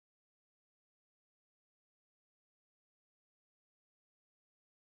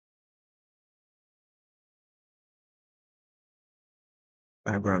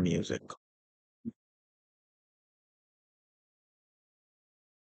Background music.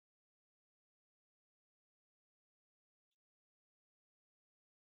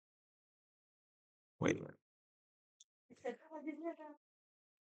 Wait a minute.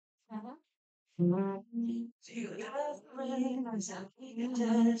 Alrighty.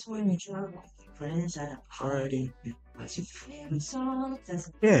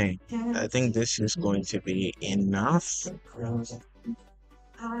 Okay, I think this is going to be enough.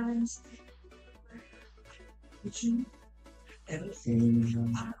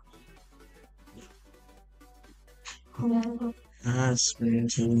 I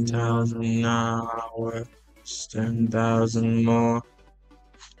spent 10,000 hours, 10,000 more.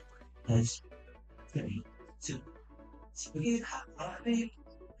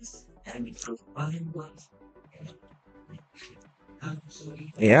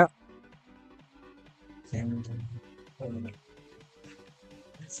 Yeah,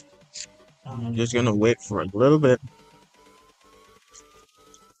 I'm just gonna wait for a little bit,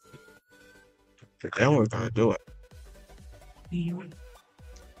 then we're gonna do it.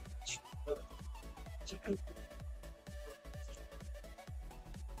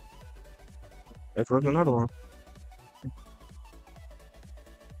 Let's work another one.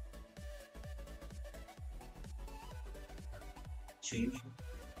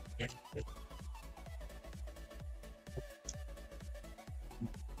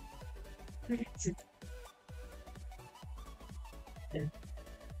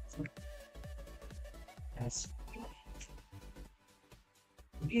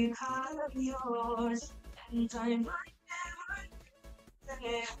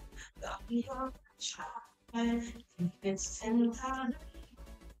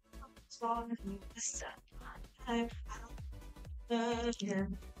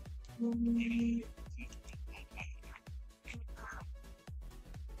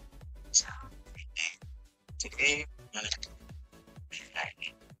 Today, I'm gonna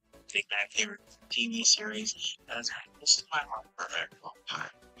take my favorite TV series that's close to my heart for a very long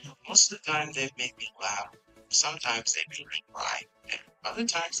time. Most of the time, they've made me laugh. Sometimes they made me cry. And other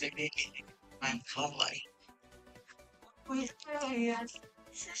times, they made me find fun like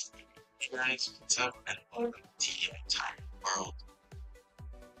guys, so an open to the entire world.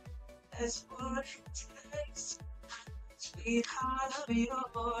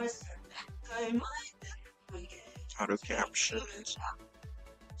 How to capture this.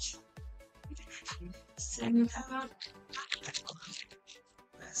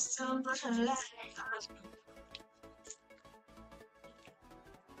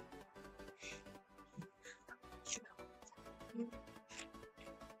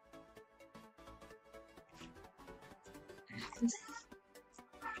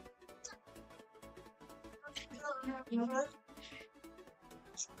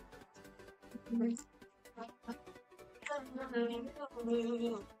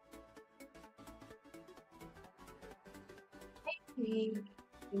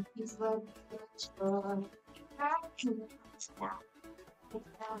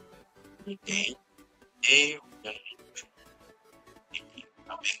 Day, day, a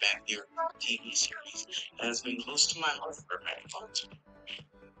Big Bang Theory TV series that has been close to my heart for a very long time.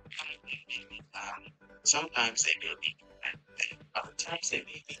 Sometimes they may be mad, other times they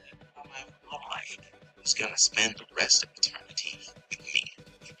may be like who's gonna spend the rest of eternity with me.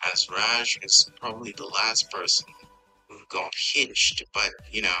 As Raj is probably the last person who got hitched, but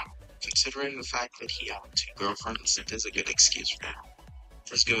considering the fact that he had two girlfriends, it is a good excuse for him.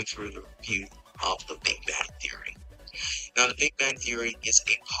 Let's go through the review of The Big Bang Theory. Now, The Big Bang Theory is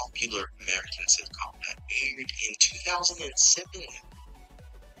a popular American sitcom that aired in 2007.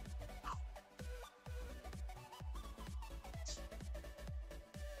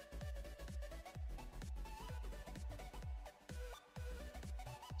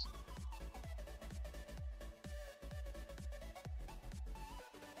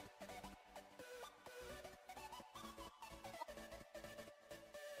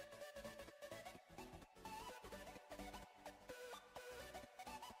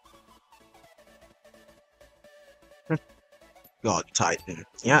 God Titan.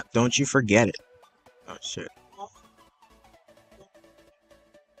 Yeah, don't you forget it. Oh shit.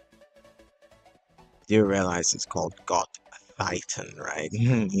 Do you realize it's called God Titan, right?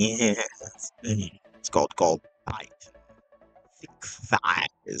 Yes. It's called Titan. Thick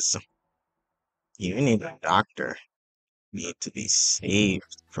thighs. You need a doctor. You need to be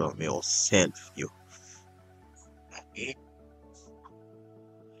saved from yourself, you.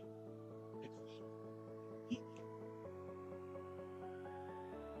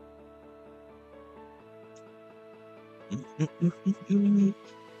 Weird in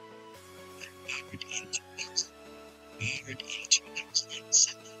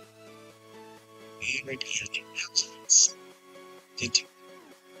 2007. Weird in 2007. Did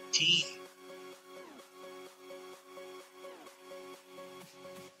T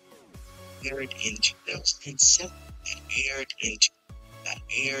Weird in 2007. That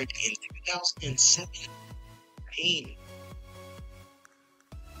aired in 2017.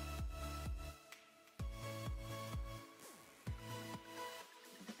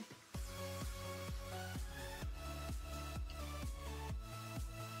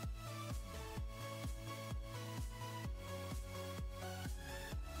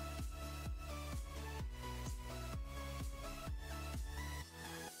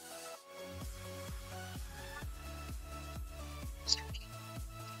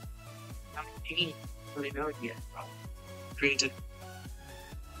 I don't really know yet, bro. Created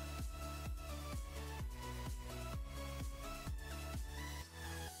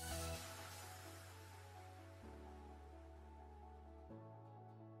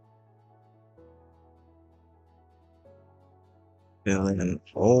feeling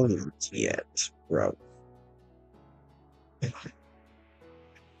old yet, bro. You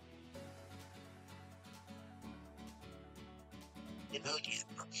know yet,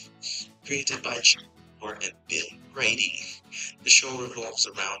 bro. Created by Shore and Bill Brady. The show revolves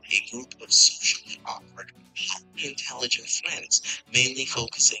around a group of socially awkward, highly intelligent friends, mainly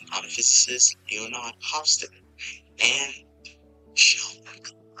focusing on physicist Leonard Hofstadter and Sheldon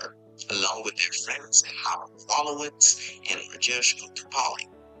Cooper, along with their friends Howard Wolowitz and Rajesh Gopal.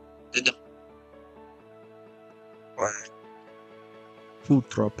 The or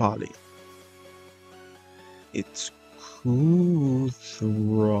Kutrapali. It's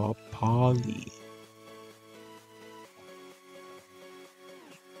Kutrapali.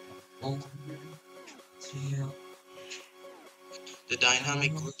 Oh, yeah. The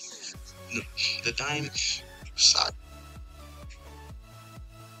dynamic group, the dynamic side,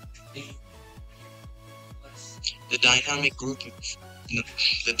 the dynamic group, the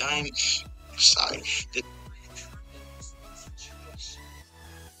dynamic side, the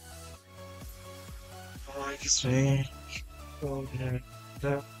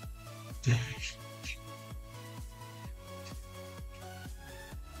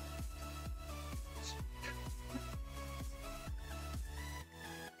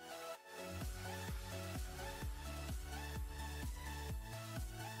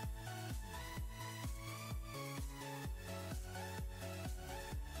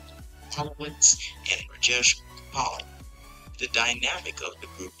Wolowitz and Rajesh Gopal. The dynamic of the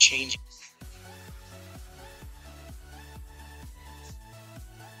group changes.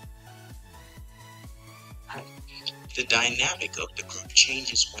 The dynamic of the group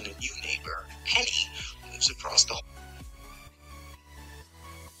changes when a new neighbor, Penny, moves across the.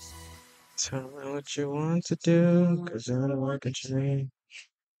 Tell me what you want to do, cause I don't like a train.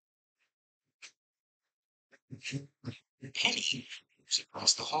 Penny moves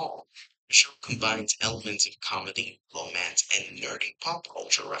across the hall. The show combines elements of comedy, romance, and nerdy pop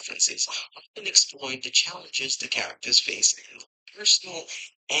culture references, often exploring the challenges the characters face in their personal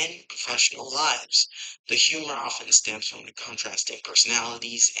and professional lives. The humor often stems from the contrasting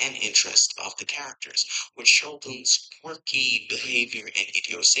personalities and interests of the characters, with Sheldon's quirky behavior and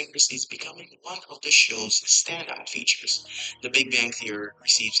idiosyncrasies becoming one of the show's standout features. The Big Bang Theory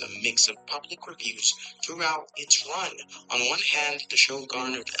receives a mix of public reviews throughout its run. On one hand, the show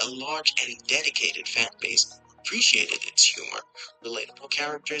garnered a large and dedicated fan base who appreciated its humor, relatable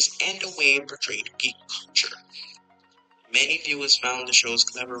characters, and the way it portrayed geek culture. Many viewers found the show's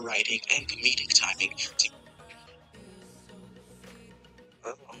clever writing and comedic timing to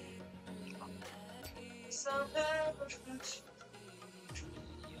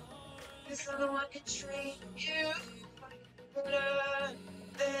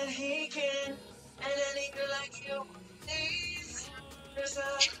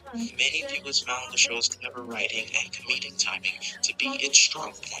Many viewers found the show's clever writing and comedic timing to be its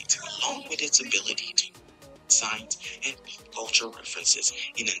strong point, along with its ability to science and pop culture references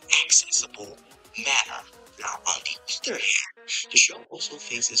in an accessible manner. Now, on the other hand, the show also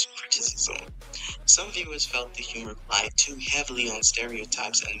faces criticism. Some viewers felt the humor relied too heavily on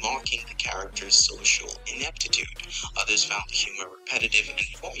stereotypes and mocking the character's social ineptitude. Others found the humor repetitive and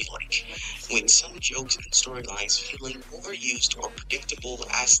formulaic, with some jokes and storylines feeling overused or predictable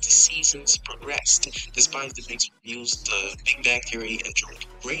as the seasons progressed. Despite the mixed reviews, the Big Bang Theory enjoyed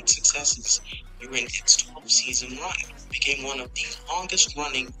great successes during its 12-season run. It became one of the longest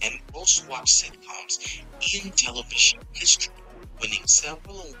running and most watched sitcoms in television history. winning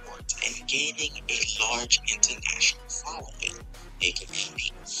several awards and gaining a large international following. It can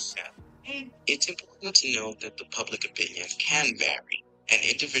be. It's important to note that the public opinion can vary, and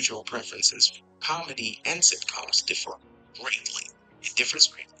individual preferences for comedy and sitcoms differ greatly. It differs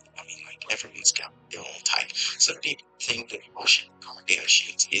greatly. I mean, like, everyone's got their own type. Some people think that washing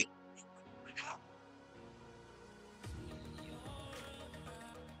Kardashians is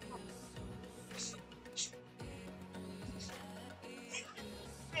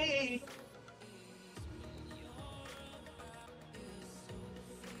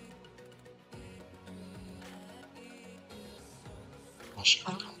washing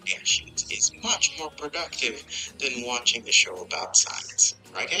Kardashians is much more productive than watching a show about science.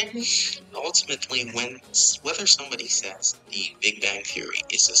 Okay? Ultimately, whether somebody says the Big Bang Theory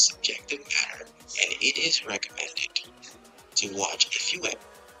is a subjective matter, and it is recommended to watch a few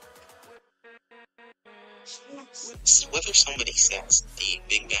whether somebody says the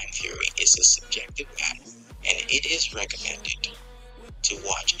Big Bang Theory is a subjective matter, and it is recommended to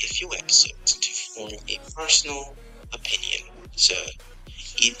watch a few episodes to form a personal opinion. So,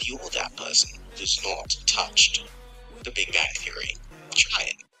 if you're that person who's not touched the Big Bang Theory, try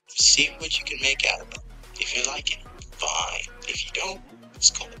it. See what you can make out of it. If you like it, fine. If you don't,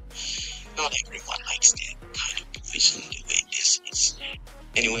 it's cool. Not everyone likes that kind of poison the way this is.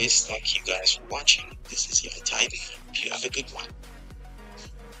 Anyways, thank you guys for watching. This is your Titan. You have a good one.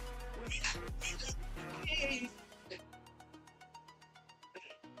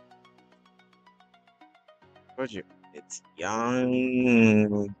 Told you, it's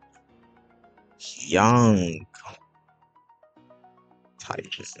young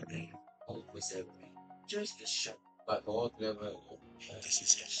Titan. This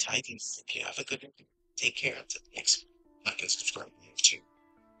is your Titan. You have a good one. Take care until the next one. Like and subscribe to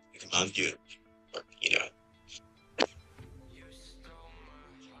undo or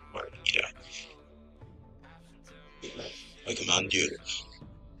or like undo.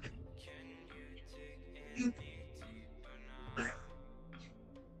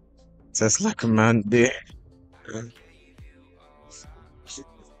 Just like undo.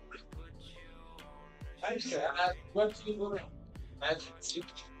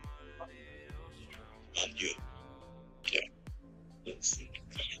 Undo. Yeah. Yes.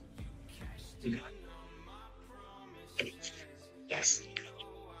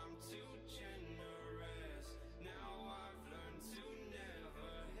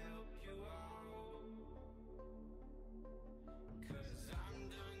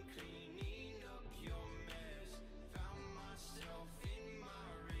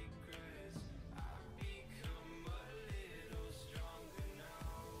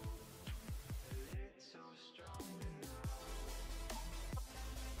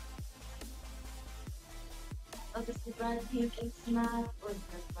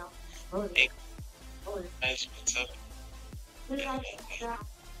 Hey guys, what's up? Young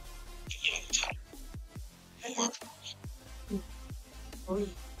Titan. And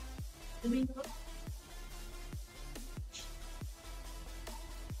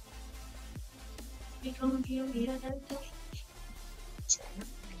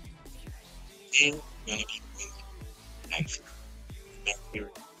gonna be next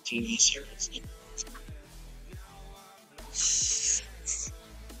favorite TV series.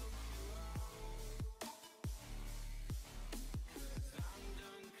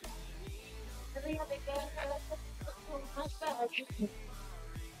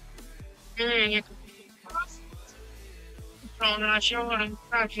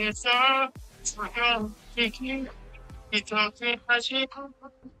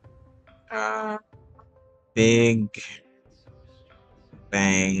 Big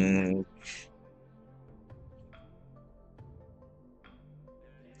Bang.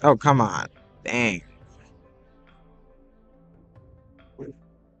 Oh, come on. Dang. Like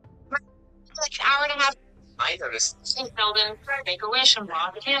an hour and a half. I noticed. Sheldon, make a wish and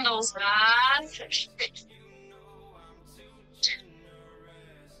blow the candles.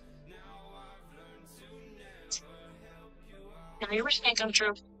 Now your wish can't come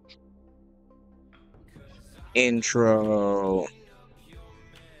true. Intro.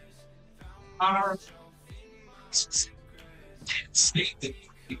 State that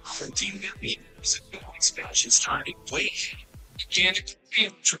the 14 million is a expansion starting place.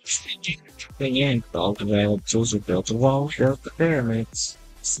 The end all developed tools are built a wall here at the pyramids.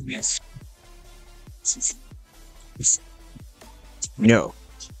 Yes. No.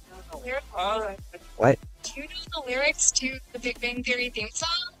 What? Do you know the lyrics to the Big Bang Theory theme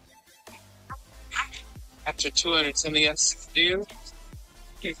song? After 270 years, do you?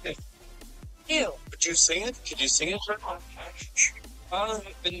 Ew. Could you sing it? Could you sing it? Up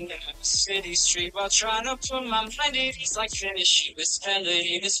in the city street while trying to put my mind at ease like finish with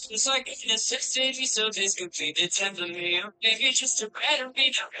melody. This feels like in a 680, so this completed template me. Maybe just a better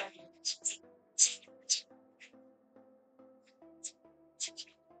beat.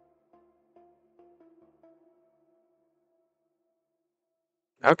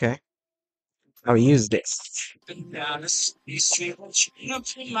 Okay, I'll use this. Down the city street while trying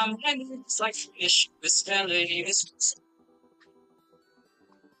to put my mind at ease like finish with melody. This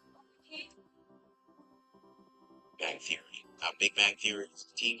Bang Theory. Big Bang Theory is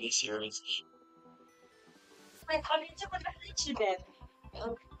a TV series.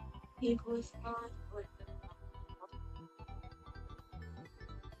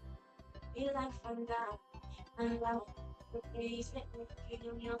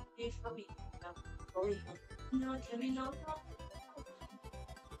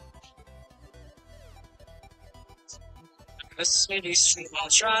 The city street while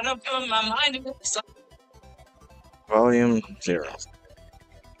trying to put my mind at ease like Volume 0.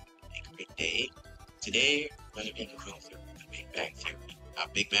 a great day. Today, we're going to be going through the Big Bang Theory.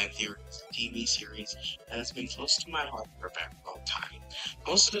 Big Bang Theory is a TV series that has been close to my heart for a very long time.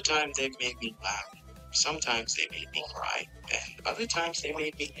 Most of the time, they've made me laugh. Sometimes they made me cry, and other times they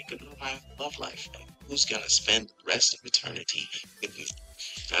made me think about my love life and who's gonna spend the rest of eternity with me.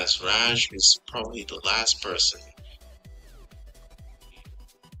 As Raj is probably the last person.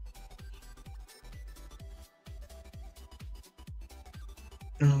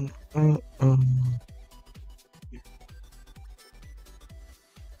 Um, um, um.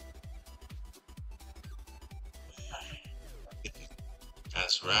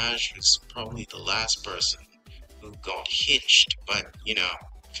 As Raj is probably the last person who got hitched, but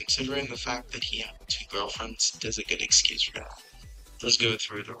considering the fact that he had two girlfriends, there's a good excuse for that. Let's go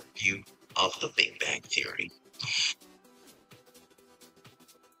through the review of the Big Bang Theory.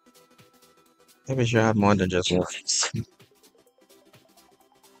 Maybe you have more than just one.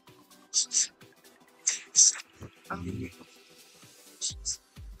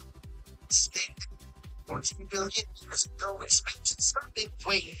 $14 billion expected something.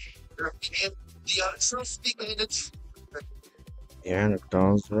 Wait, the other speaking it. Yeah, and the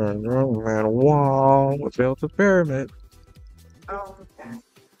dogs run around a wall. We built a pyramid. Oh,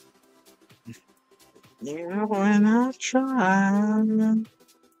 Yeah, when I try,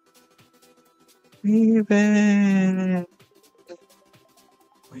 baby,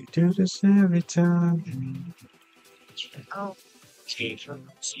 we do this every time. oh.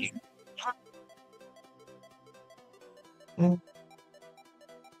 Mm.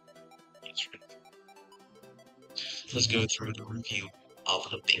 Let's go through the review of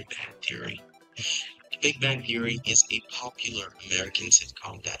the Big Bang Theory. The Big Bang Theory is a popular American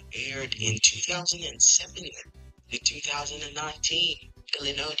sitcom that aired in 2007 to 2019.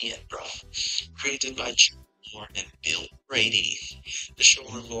 Illinois, bro. Created by Jim Moore and Bill Brady. The show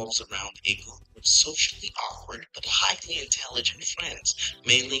revolves around a group of socially awkward but highly intelligent friends,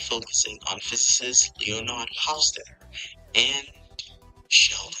 mainly focusing on physicist Leonard Hofstadter and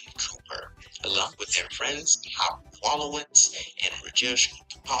Sheldon Cooper, along with their friends Howard Wolowitz and Rajesh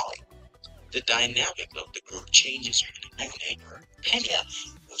Gopal. The dynamic of the group changes when a new neighbor, Penny,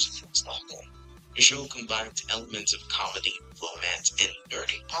 moves across the home. The show combines elements of comedy, romance, and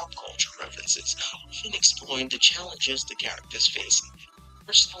nerdy pop culture references, often exploring the challenges the characters face in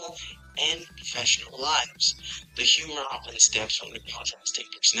personal and professional lives. The humor often stems from the contrasting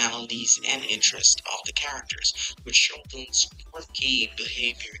personalities and interests of the characters, with Sheldon's quirky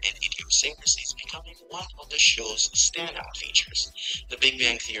behavior and idiosyncrasies becoming one of the show's standout features. The Big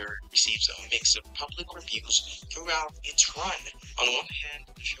Bang Theory receives a mix of public reviews throughout its run. On one hand,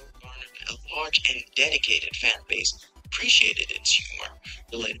 the show garnered a large and dedicated fan base, appreciated its humor,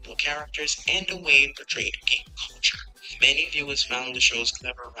 relatable characters, and the way it portrayed geek culture. Many viewers found the show's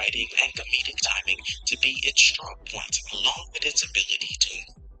clever writing and comedic timing to be its strong point, along with its ability to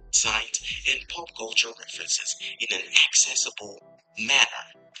include science and pop culture references in an accessible manner.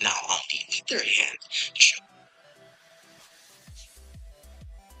 Now, on the other hand, the show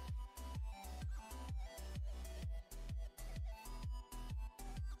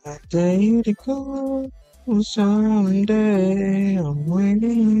I dare you to go someday. I'm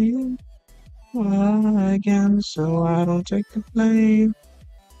waiting again, so I don't take the blame.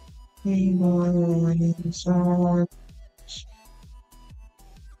 Inside.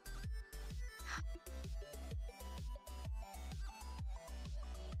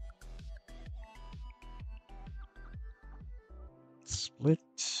 Split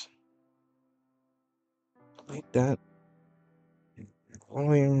like that.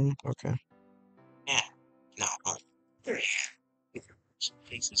 Volume. Okay.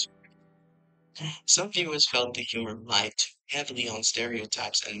 Faces. Some viewers felt the humor relied too heavily on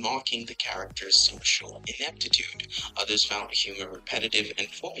stereotypes and mocking the character's social ineptitude. Others found the humor repetitive and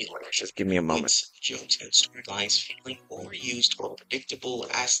formulaic, Just give me a moment. with some jokes and storylines feeling overused or predictable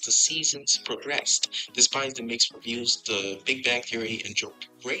as the seasons progressed. Despite the mixed reviews, The Big Bang Theory enjoyed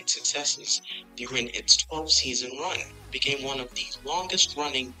great successes during its 12-season run, became one of the longest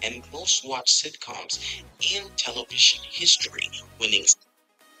running and most watched sitcoms in television history, winning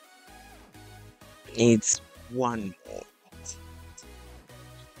Needs one more.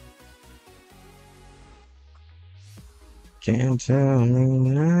 Can't tell me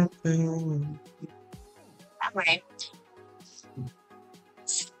nothing. Right. What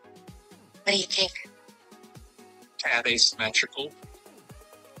do you think? Tad asymmetrical.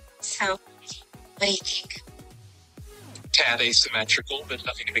 So, what do you think? Tad asymmetrical, but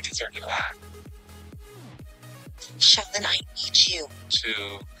nothing to be concerned about. Sheldon, I need you.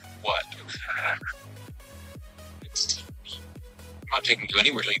 To what? To take me. I'm not taking you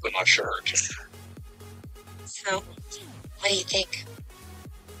anywhere till you put my shirt. So, what do you think?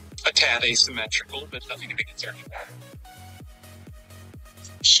 A tad asymmetrical, but nothing to be concerned about.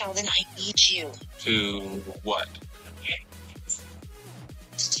 Sheldon, I need you. To what?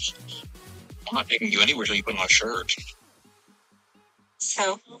 To take me. I'm not taking you anywhere till you put my shirt.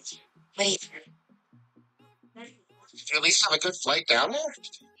 So, what do you think? Did you at least have a good flight down there?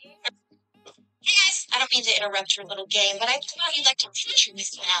 Hey guys, I don't mean to interrupt your little game, but I thought you'd like to feature me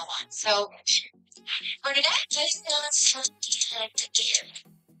from now on. So, for today, I just got something to give.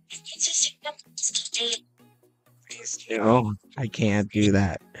 It's a significant. No, I can't do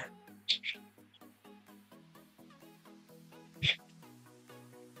that.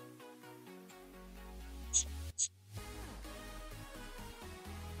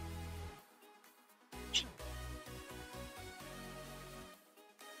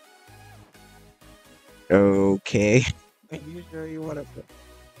 Okay. Are you sure you want to put?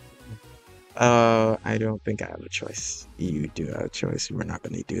 I don't think I have a choice. You do have a choice. We're not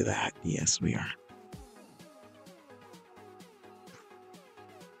going to do that. Yes, we are.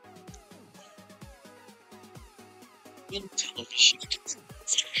 in television.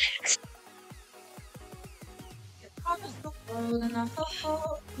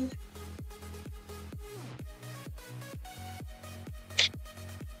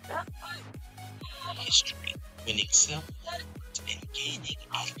 History, winning several awards and gaining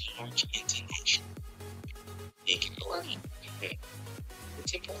a large international ignoring.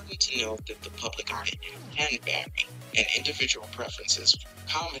 It's important to note that the public opinion can vary, and individual preferences for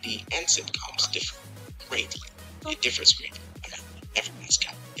comedy and sitcoms differ greatly. It differs greatly. Everyone's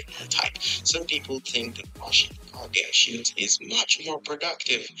got a different type. Some people think that watching Kardashians is much more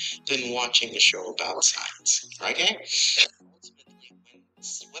productive than watching a show about science. Okay? Ultimately,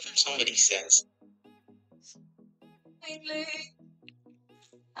 whether somebody says, Lately,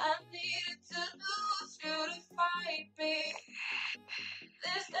 I needed to lose you to fight me.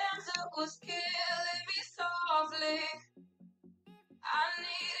 This answer was killing me softly. I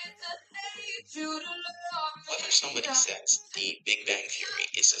needed to hate you to love me. whether somebody says the Big Bang Theory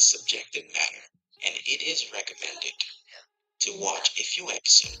is a subjective matter, and it is recommended to watch a few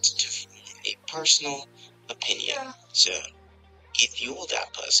episodes to form a personal opinion. So, if you're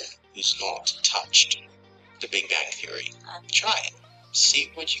that person who's not touched the Big Bang Theory, try it.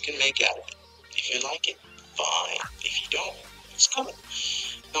 See what you can make out of it. If you like it, fine. If you don't, it's cool.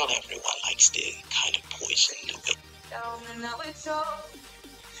 Not everyone likes the kind of poison of it. Don't know it's all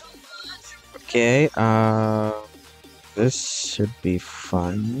too much. Okay, this should be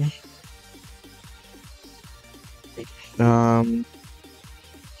fun. Um,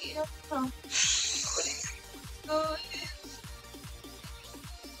 Yeah, no. Good.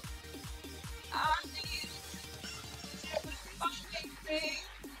 I needed to fight me.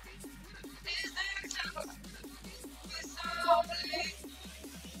 This answer was softly.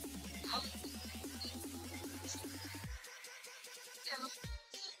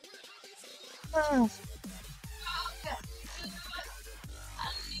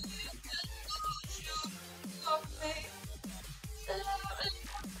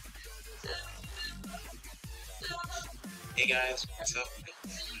 Hey guys, what's up?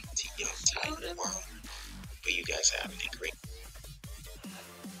 It's a young Titan world. But you guys have a great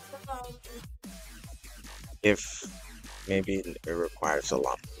if maybe it requires a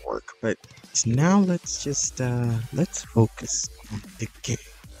lot more work, but now let's just let's focus on the game.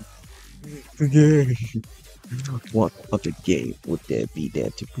 The game. What other game would there be there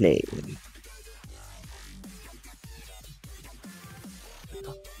to play?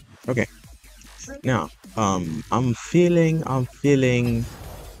 Okay. Now, I'm feeling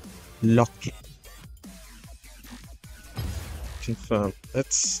lucky. Confirm.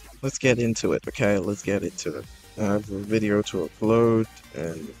 Let's get into it, okay? Let's get into it. I have a video to upload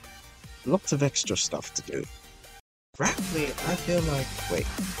and lots of extra stuff to do. Frankly, I feel like wait.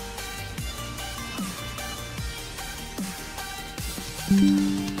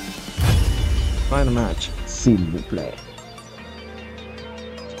 Find a match. S'il vous plaît.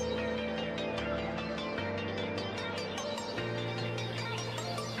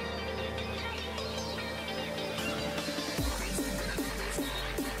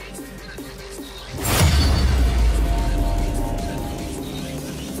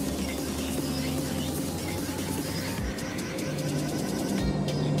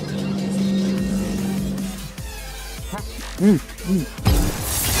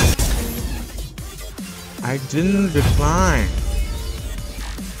 I didn't decline.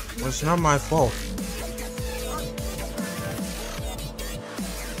 It's not my fault.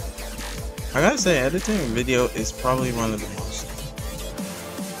 I gotta say, editing a video is probably one of the most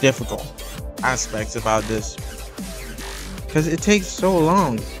difficult aspects about this. Because it takes so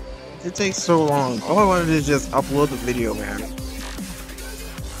long. It takes so long. All I wanted to just upload the video, man.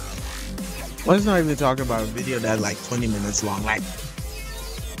 Let's not even talk about a video that's like 20 minutes long. Like,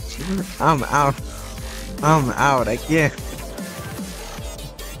 I'm out. I can't.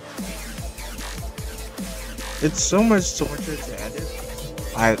 It's so much torture to edit.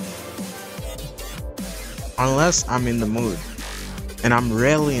 Unless I'm in the mood. And I'm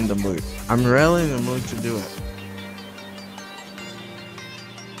rarely in the mood. I'm rarely in the mood to do it.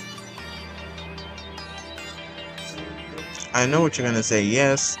 I know what you're gonna say.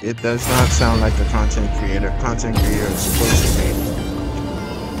 Yes, it does not sound like a content creator. Content creator is supposed to be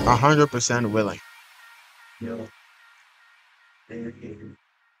 100% willing.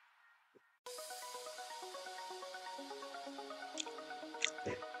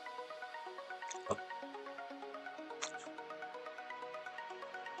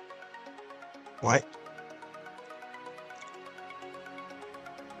 What?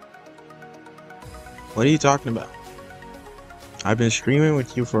 What are you talking about? I've been streaming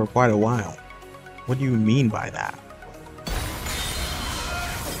with you for quite a while. What do you mean by that?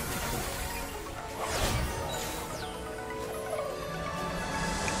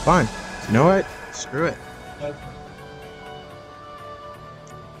 Fine. You know what? Screw it.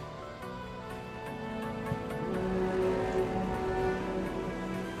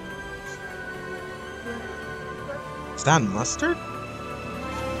 Is that mustard?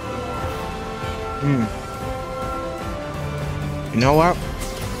 You know what?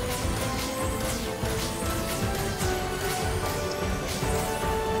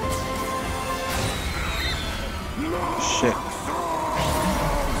 Shit.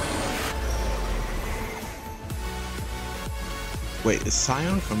 Wait, is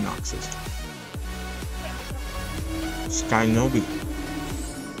Scion from Noxus? Skynobi.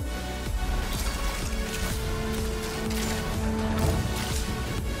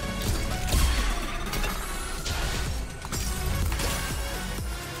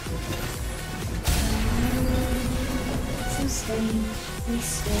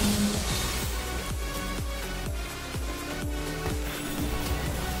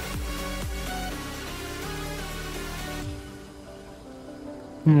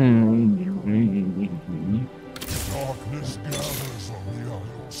 Darkness gathers on the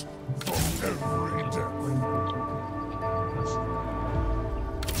isles from every depth.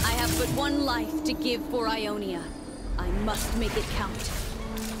 I have but one life to give for Ionia. I must make it count.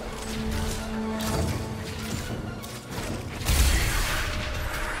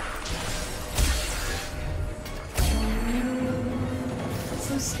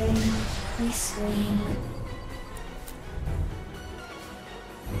 Sustain, we swing.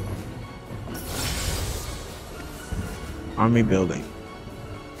 Army building.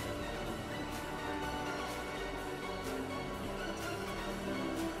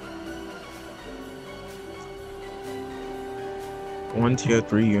 One tier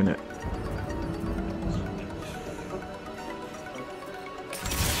 3 unit.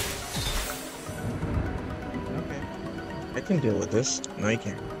 Okay. I can deal with this. No, you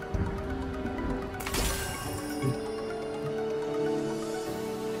can't.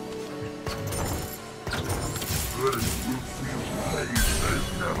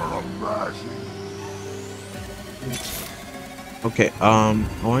 Okay, I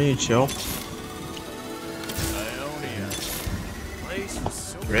want you to chill.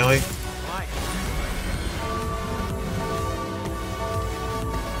 Really?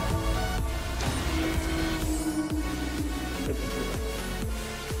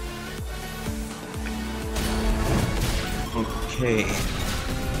 Okay.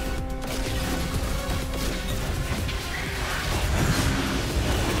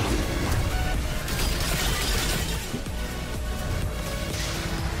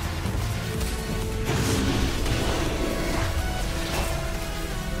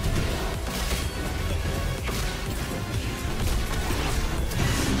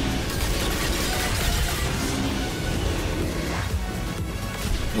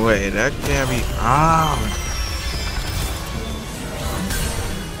 Wait, that can't be. Ah!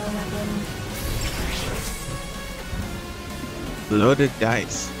 Loaded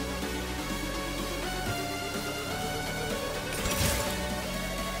dice.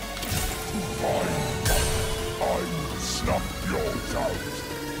 I will snuff yours out.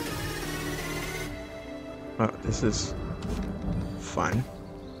 Oh, this is fun.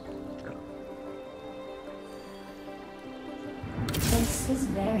 This is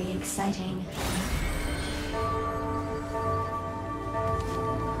very exciting.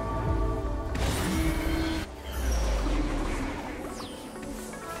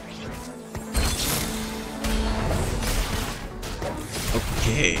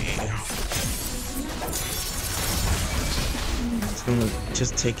 Okay. It's gonna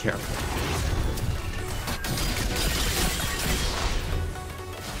just take care of it.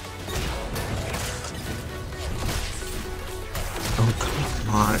 Oh,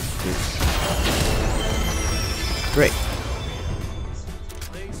 come on, dude. Great.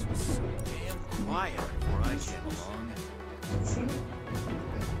 Place was so damn quiet before I came along.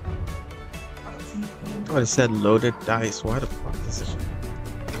 Oh, it said loaded dice. Why the fuck is it?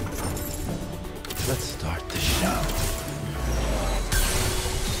 Let's start the show.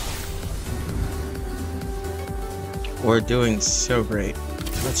 We're doing so great.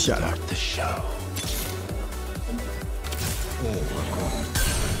 Let's shut up. Start the show.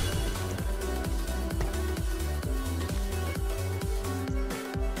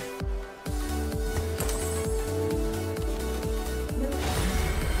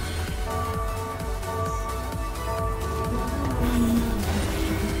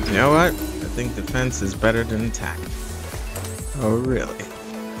 You know what? I think defense is better than attack. Oh, really?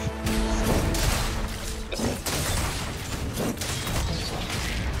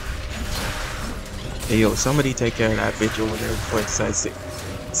 Hey, yo, somebody take care of that bitch over there before it decides to...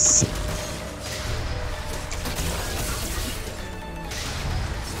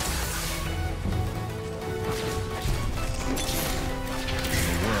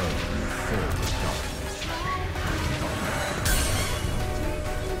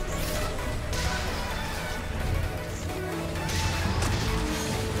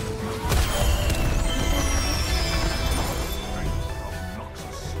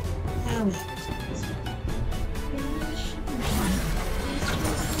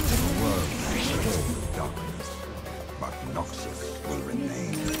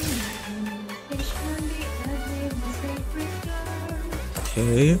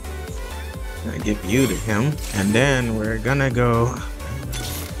 Okay. I give you to him, and then we're gonna go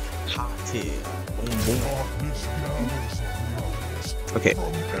hot tea. Okay.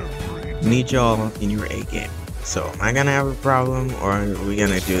 Need y'all in your A game. So am I gonna have a problem, or are we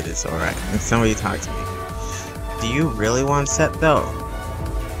gonna do this alright? If somebody talk to me. Do you really want Seth though?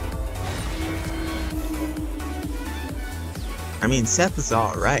 I mean, Seth is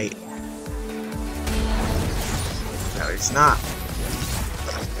alright. No, he's not.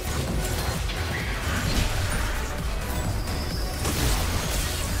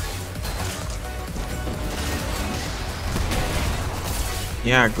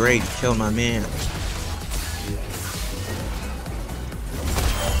 Yeah, great. Kill my man.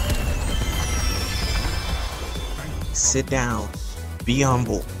 Sit down. Be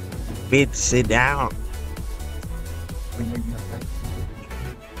humble. Bitch, sit down.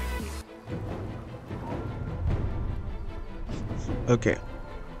 Okay.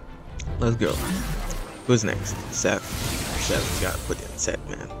 Let's go. Who's next? Seth. Seth's gotta put in Seth,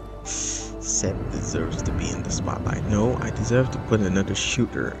 man. Seth deserves to be in the spotlight. No, I deserve to put another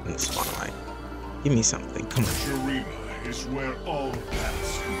shooter in the spotlight. Give me something. Come on. Shurima is where all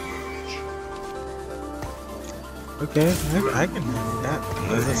paths converge. Okay, I can handle that.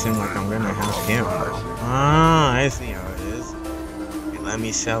 Doesn't seem like I'm gonna have him, but... Ah, I see how it is. You let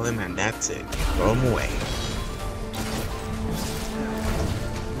me sell him and that's it. Throw him away.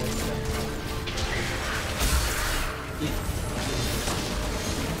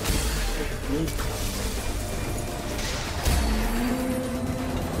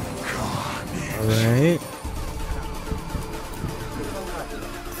 Alright.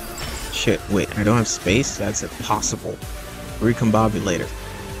 Shit, wait, I don't have space? That's impossible. Recombobulator.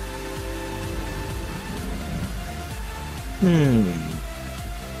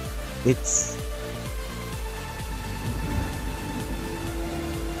 It's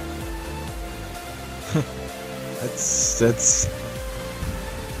that's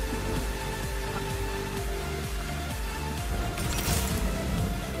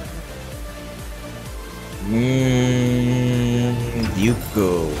you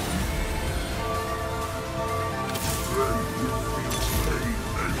go.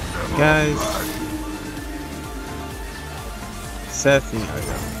 Guys, Seth, I'm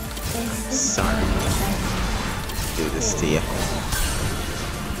sorry to do this to you.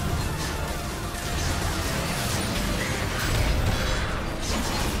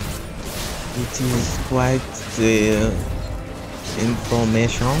 It is quite the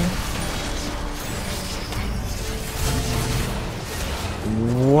information.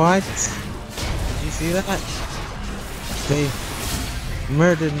 What? Did you see that? They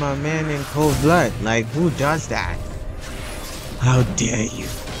murdered my man in cold blood. Like, who does that? How dare you?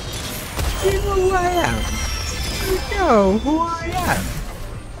 You know who I am. You know who I am.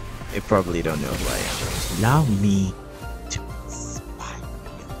 They probably don't know who I am. Allow me to inspire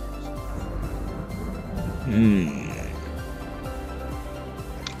you.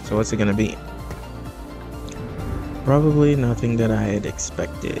 So what's it gonna be? Probably nothing that I had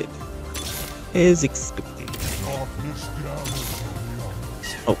expected. Is expected.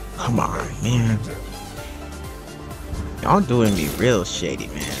 Oh, come on, man. Y'all doing me real shady,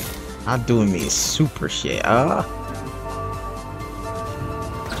 man. Y'all doing me super shady.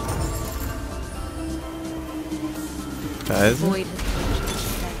 Kaiser?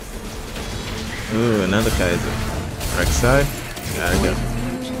 Ooh, another Kaiser. Rek'Sai? Gotta go.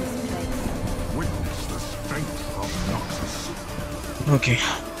 Okay.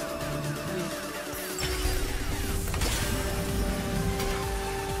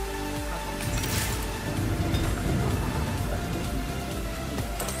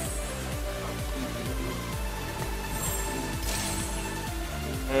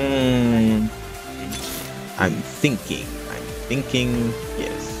 I'm thinking,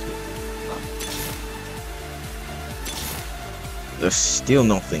 yes. There's still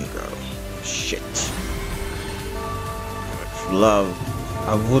nothing, girl. Shit.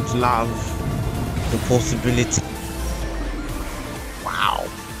 I would love the possibility. Wow.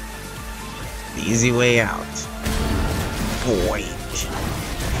 The easy way out. Void.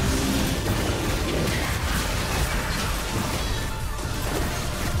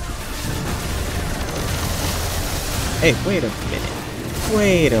 Hey, wait a minute.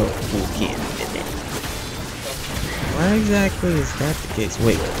 Wait a fucking minute. Why exactly is that the case?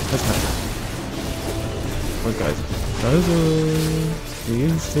 Wait, what's happening? What guys?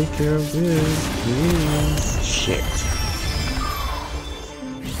 Please take care of this, please. Shit.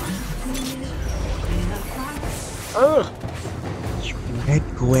 Ugh! You let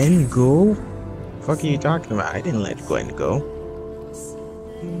Gwen go? The fuck are you talking about? I didn't let Gwen go.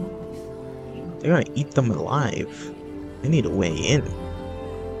 They're gonna eat them alive. They need a way in.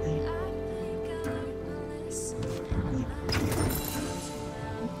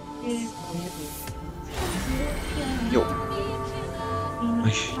 Yo.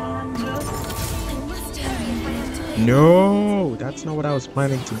 No, that's not what I was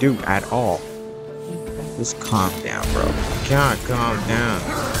planning to do at all. Just calm down, bro. You can't calm down.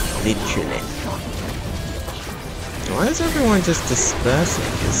 Literally. Why is everyone just dispersing?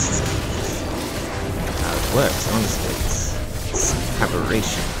 It's how it works, honestly. It's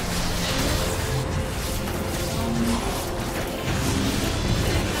aberration.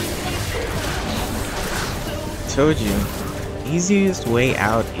 Told you, easiest way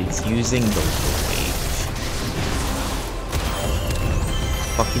out is using the wave.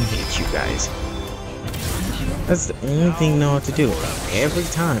 Fucking hate you guys. That's the only thing you know what to do. Every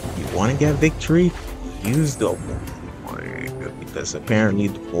time you want to get victory, use the void, because apparently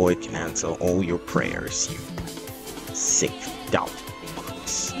the void can answer all your prayers. You sick dog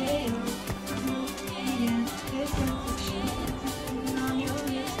fucks.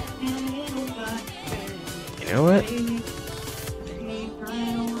 You know what?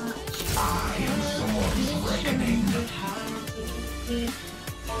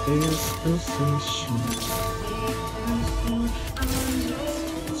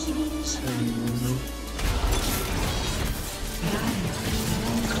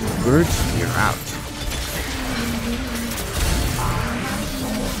 Good, you're out.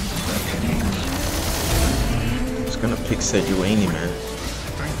 Just gonna pick Sejuani, man.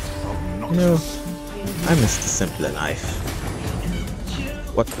 No, I miss the simpler life.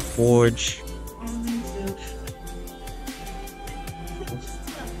 What the forge?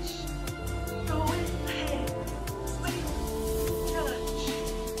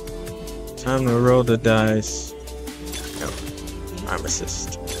 Time to roll the dice. No. Arm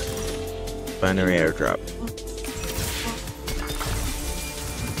assist. Binary airdrop.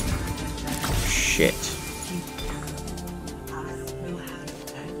 Shit.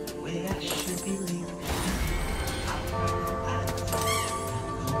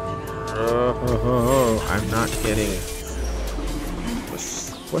 Oh, I'm not getting.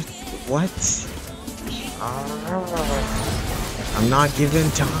 What? I'm not giving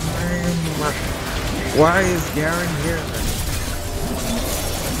time. Why is Garen here?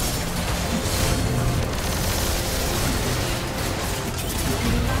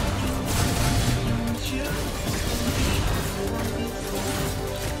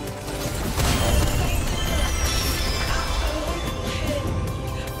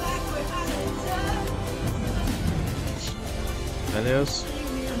 Adios.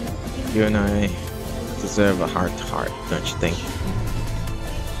 You and I deserve a heart-to-heart, don't you think?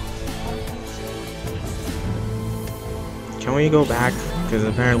 Can we go back? Because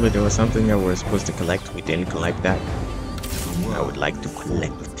apparently there was something that we're supposed to collect. We didn't collect that. I would like to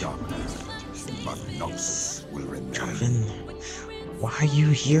collect it. Jarvan, why are you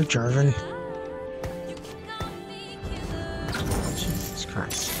here, Jarvan? Jesus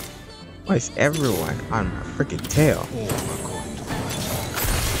Christ. Why is everyone on my freaking tail?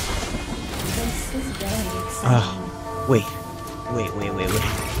 Wait.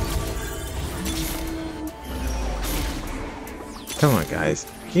 Come on, guys.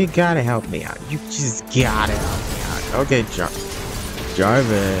 You gotta help me out. You just gotta help me out. Okay,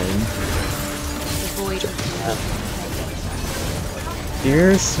 Jarvan.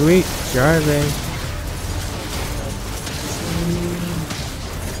 Dear sweet Jarvan.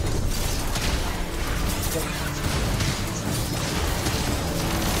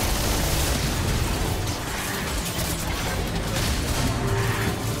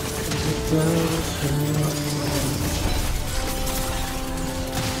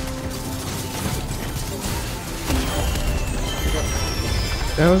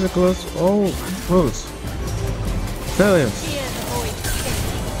 That was a close. Oh, close. Failure.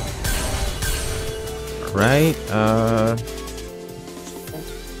 Right.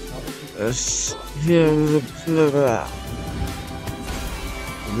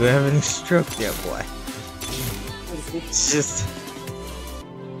 You having a stroke there, boy? It's just.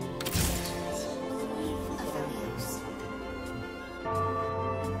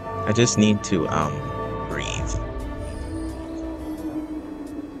 I just need to breathe.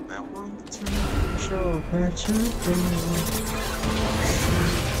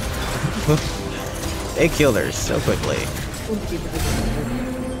 They killed her so quickly.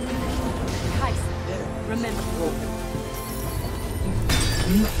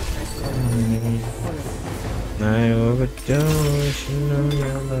 I overdose, you know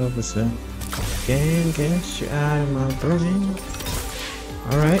your love is up. Can't get you out of my brain.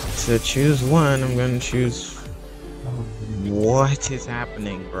 Alright, so choose one. I'm gonna choose. What is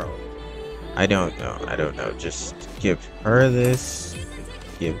happening, bro? I don't know. Just give her this.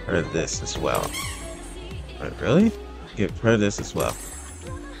 Give her this as well. Wait, really? Give her this as well.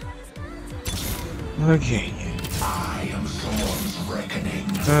 Okay. I am Storm's reckoning.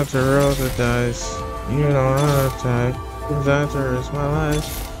 Time to roll the dice. You don't have time. Disaster is my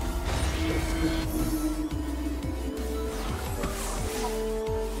life.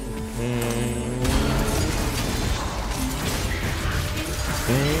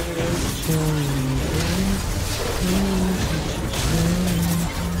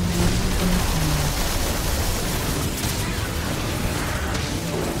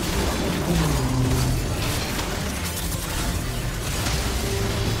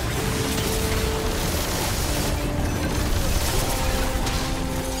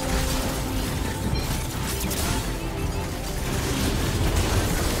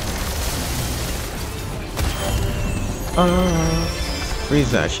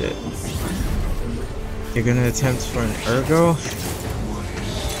 Freeze that shit. You're gonna attempt for an ergo?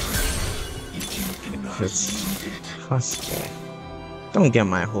 If it's possible. Don't get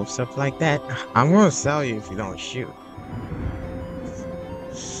my hopes up like that. I'm gonna sell you if you don't shoot.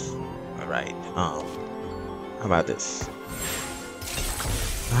 Alright, how about this?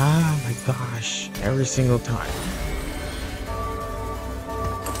 Ah, my gosh. Every single time.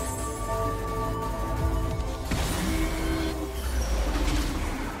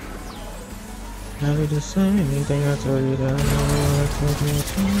 Never the same thing I told you that I know.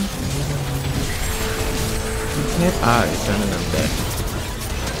 Ah, he's sending them back.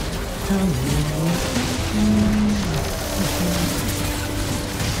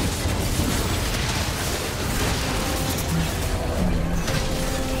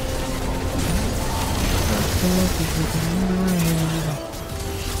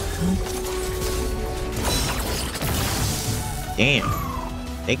 Damn.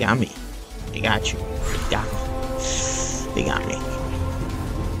 They got me. They got you. They got me. They got me.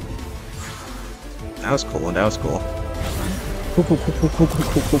 That was cool. That was cool. Cool, cool, cool, cool, cool, cool,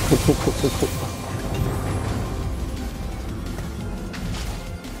 cool, cool, cool, cool, cool, cool.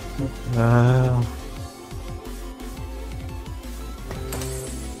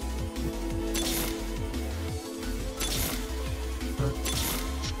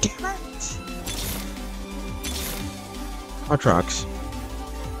 Damn it! Hot rocks.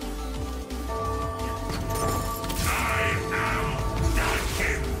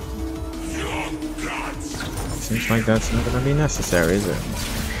 Seems like that's not gonna be necessary, is it?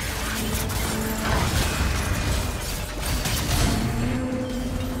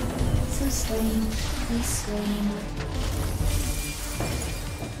 So strange. Please scream.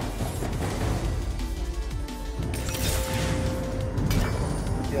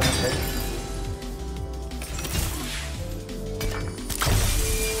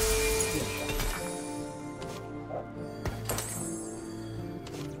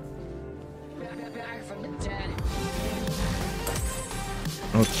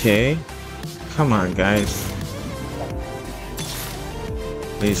 Okay. Come on, guys.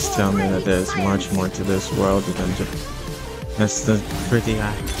 Please tell me that there's much more to this world than just the pretty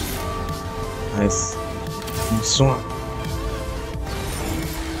ice swamp.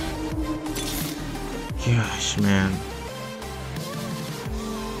 Gosh, man.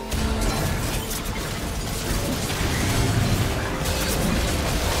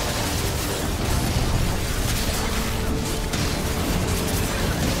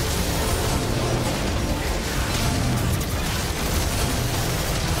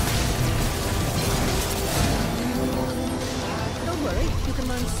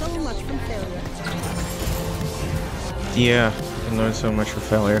 Yeah, I learned so much from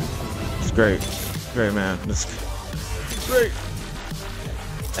failure. It's great. Great, man. It's great.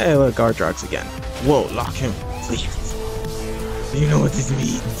 Hey, look, guard drugs again. Whoa, lock him, please. Do you know what this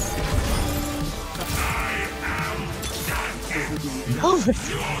means? Velvet!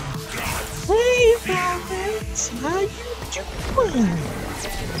 Hey, Velvet! How you doing?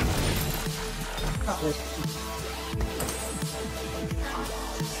 Alright.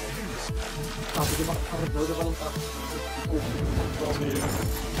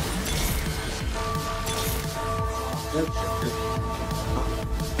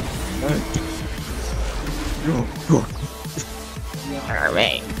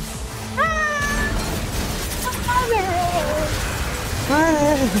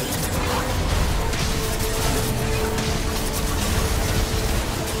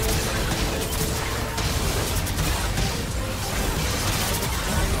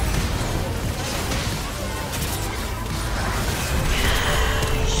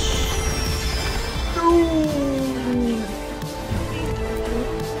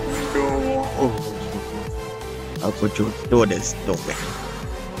 I'll put you through this doorway.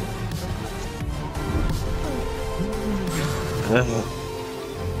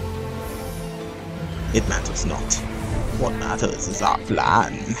 It matters not. What matters is our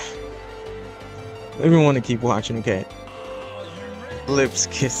plan. Everyone to keep watching, okay? Lips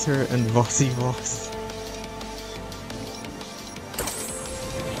Kisser and Vossy Voss.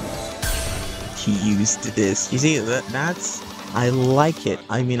 He used this. You see, that's... I like it.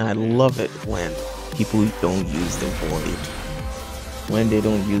 I mean, I love it when people don't use the void. When they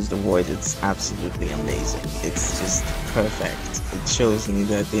don't use the void, it's absolutely amazing. It's just perfect. It shows me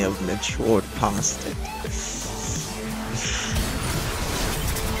that they have matured past it.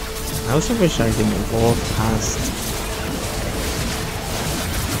 I also wish I could evolve past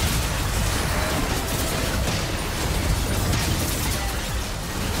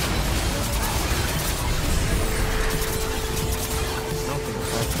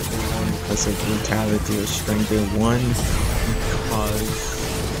because of brutality or strength. They won because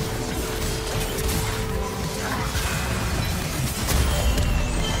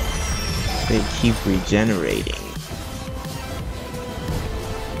they keep regenerating.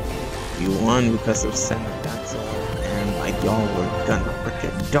 You won because of Senna, that's all. And like y'all were gonna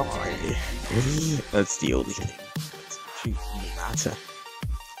freaking die. That's the only thing that's truly matter.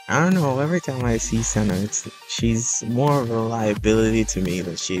 I don't know, every time I see Senna, she's more of a liability to me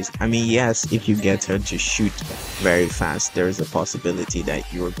than I mean, yes, if you get her to shoot very fast, there's a possibility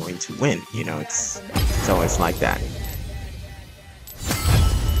that you're going to win. You know, it's always like that.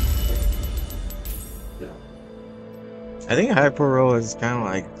 I think Hyper Roll is kind of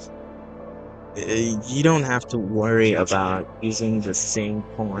like, you don't have to worry about using the same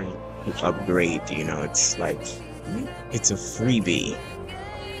point to upgrade, you know, it's like, it's a freebie.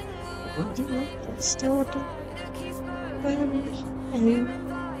 Hey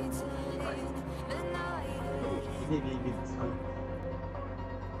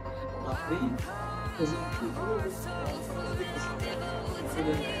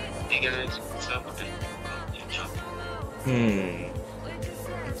guys, what's up? Hmm.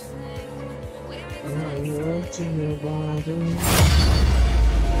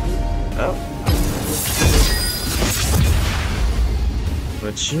 Oh.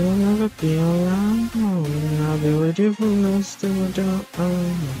 But you'll never be around. I'll be with you for most of the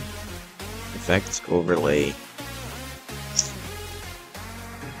time. Effects overlay.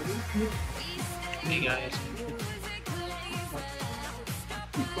 Hey guys.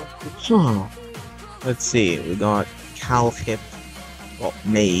 Huh. Let's see. We got Cal Hip. Well,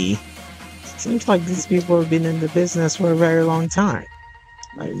 May. Seems like these people have been in the business for a very long time.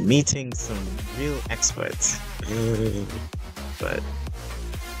 Like meeting some real experts. But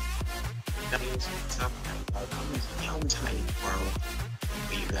That means what's up? How tight world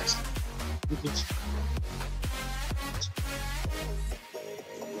for you guys?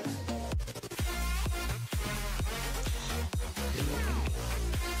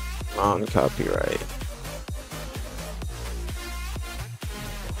 on copyright.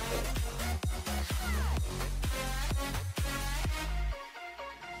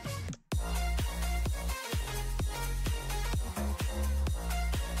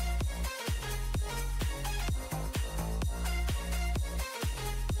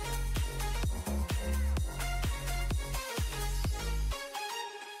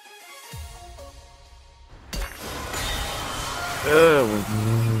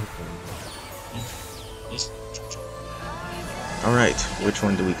 Alright, which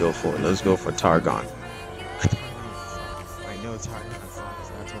one do we go for? Let's go for Targon. I know Targon, so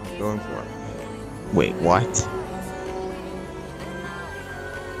that's what I'm going for. Wait, what?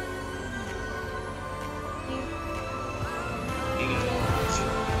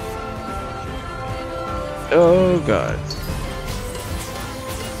 Oh god.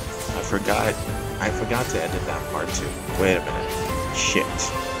 I forgot to edit that part too. Wait a minute. Shit.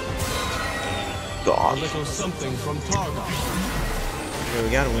 God. A little something from Targon. Okay, we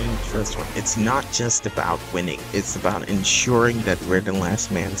gotta win the first one. It's not just about winning, it's about ensuring that we're the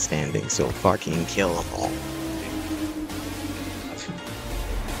last man standing, so fucking kill them all.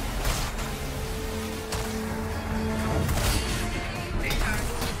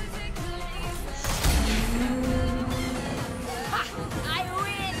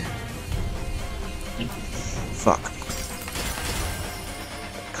 Fuck.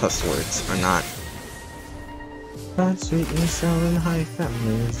 Cuss words are not. Bad, sweet, and sour, and high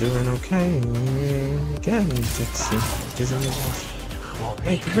family is doing okay. Getting tipsy, isn't it?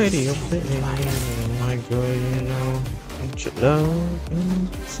 Make the radio play. My girl, you know, don't you love me?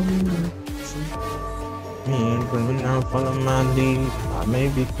 When I follow my lead, I may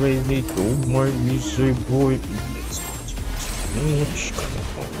be crazy, don't worry, you say, boy.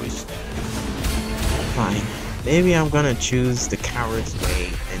 Fine. Maybe I'm gonna choose the coward's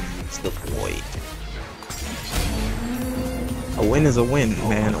way and use the void. A win is a win,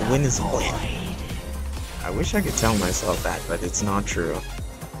 man. A win is a win. I wish I could tell myself that, but it's not true.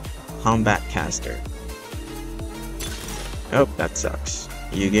 Combat caster. Oh, that sucks.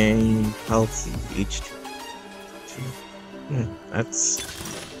 You gain health each. That's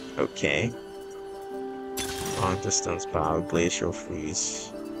okay. Long distance power, glacial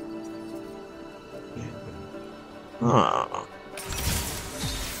freeze. Ah.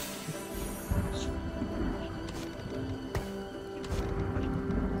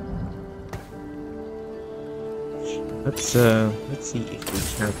 Let's see if we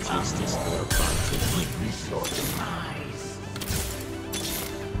can't use this for.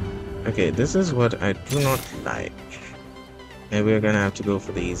 Okay, this is what I do not like. Maybe we're gonna have to go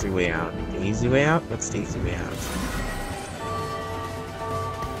for the easy way out. The easy way out? What's the easy way out?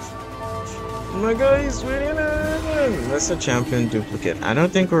 Oh my god, he's winning! That's a champion duplicate. I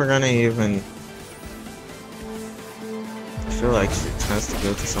don't think we're gonna even. I feel like it has to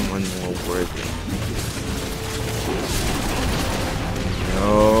go to someone more worthy.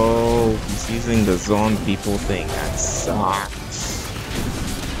 No, he's using the zone people thing. That sucks.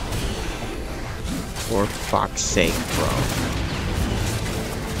 For fuck's sake, bro.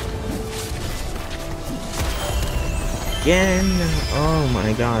 Again. Oh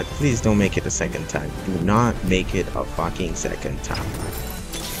my god. Please don't make it a second time. Do not make it a fucking second time.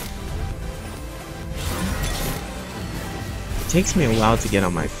 It takes me a while to get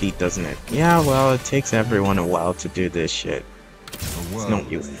on my feet, doesn't it? Yeah, well, it takes everyone a while to do this shit. It's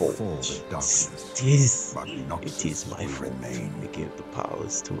not your fault. It is my friend. We give the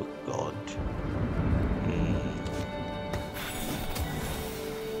powers to a god.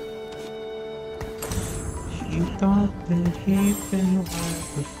 You thought that he'd been wild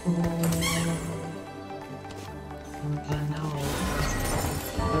before. But no,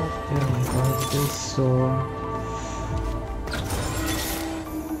 left him of this sore.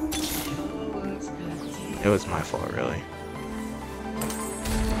 It was my fault, really.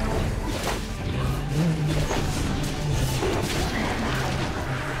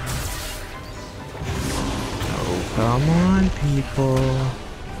 Oh, come on, people.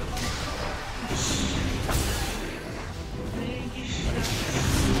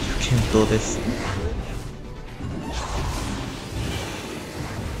 You can do this.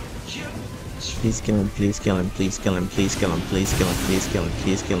 Please kill him, please kill him, please kill him, please kill him, please kill him, please kill him,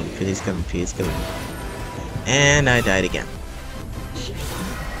 please kill him, please kill him, please kill him. And I died again.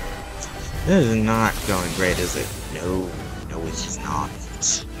 This is not going great, is it? No, no, it's not.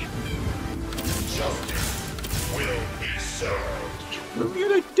 Justice will be served. We're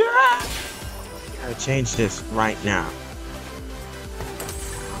gonna die! I gotta change this right now.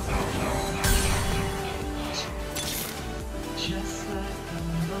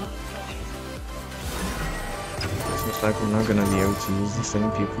 Looks like we're not gonna be able to use the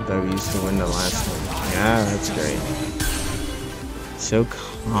same people that we used to win the last one. Yeah, that's great. So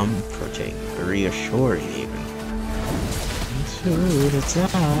comforting, reassuring even. Into the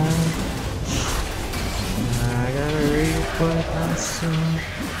time. I gotta read what I saw.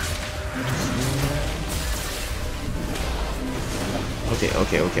 Okay.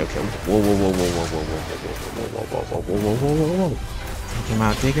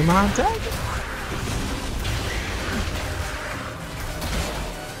 Whoa. Take him out.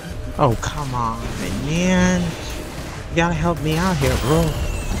 Oh, come on, man. You gotta help me out here, bro.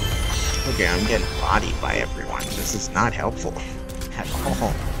 Okay, I'm getting bodied by everyone. This is not helpful at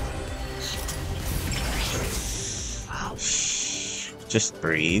all. Just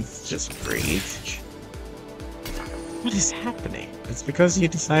breathe. What is happening? It's because you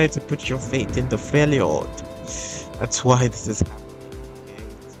decided to put your faith in the failure. That's why this is happening.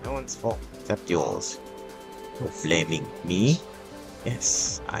 It's no one's fault except yours. You're blaming me?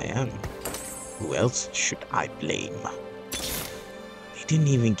 Yes, I am. Who else should I blame? They didn't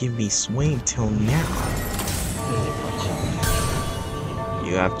even give me swing till now.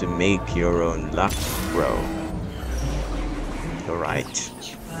 You have to make your own luck, bro. You're right.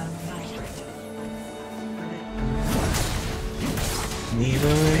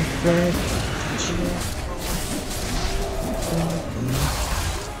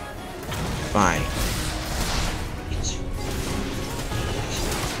 Fine.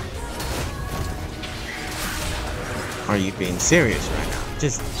 Are you being serious right now?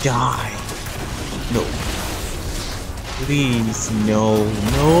 Just die. No. Please, no.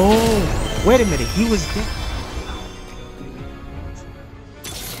 Wait a minute, he was dead.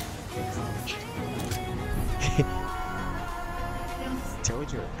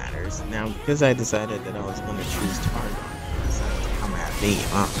 Told you it matters. Now, because I decided that I was going to choose target, you decided to come at me,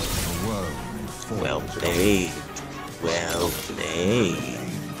 huh? Well played.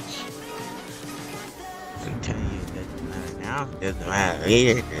 I can tell you that no matter now, doesn't matter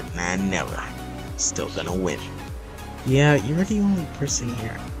later, and never. Still gonna win. Yeah, you're the only person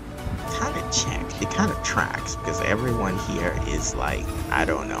here. It kind of tracks, because everyone here is like, I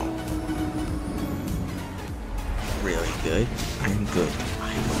don't know, really good. I am good.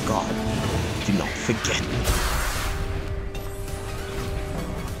 I am a god. Do not forget.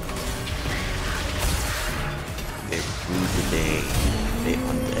 They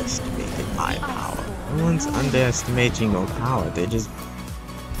underestimated my power. No one's underestimating your power. They just...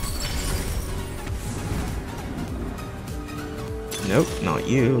 Nope, not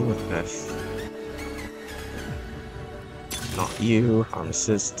you. That's... Not you. I'm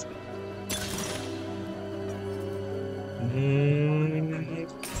assist.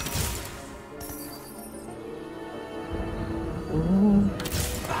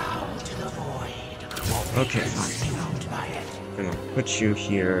 Okay, fine. I'm gonna put you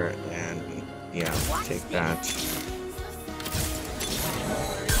here and yeah, take that.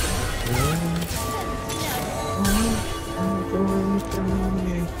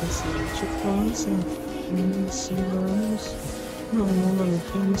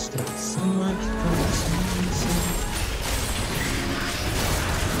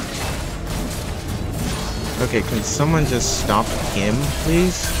 Okay, can someone just stop him,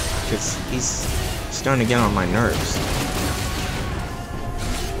 please? Because he's starting to get on my nerves.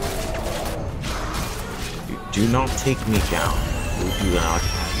 You do not take me down. You do not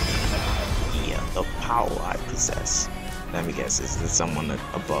have the power I possess. Let me guess, is there someone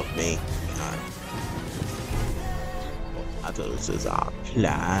above me? I thought this is our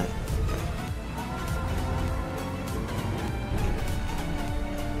plan.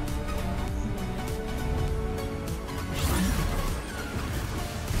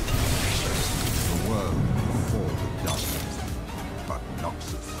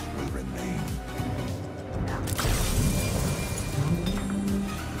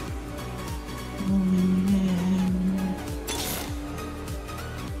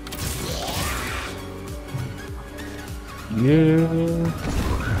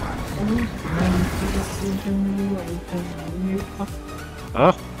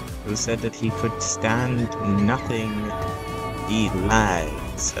 Oh, who said that he could stand nothing? He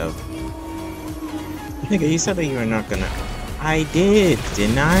lied. So, nigga, you said that you were not gonna. I did,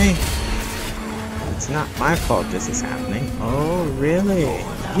 didn't I? It's not my fault this is happening. Oh, really?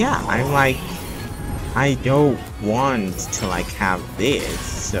 Yeah, I'm like, I don't want to like have this,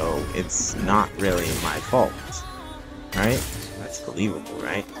 so it's not really my fault, right? That's believable,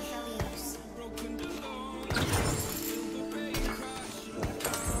 right?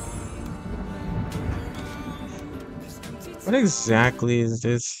 What exactly is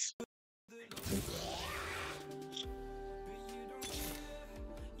this?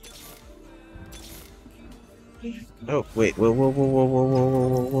 Oh, wait, whoa, whoa, whoa, whoa, whoa, whoa, whoa,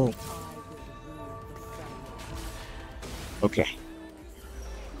 whoa, whoa. Okay.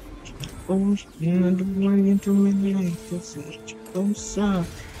 Oh, and the way into my life, this is closer.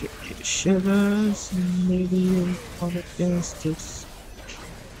 Give me the shivers, and maybe you'll want to dance this.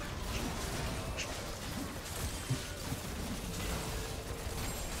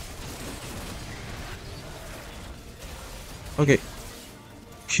 Okay.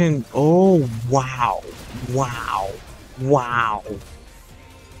 Oh, wow. Wow. Wow.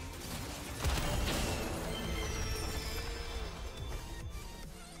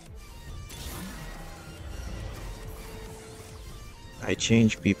 I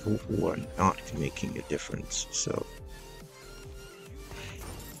change people who are not making a difference, so.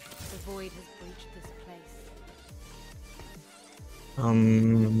 The void has breached this place.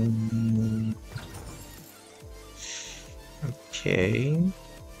 Okay.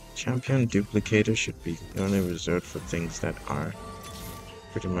 Champion duplicator should be only reserved for things that are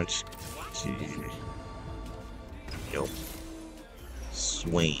pretty much. Nope.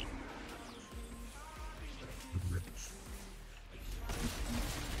 Swain.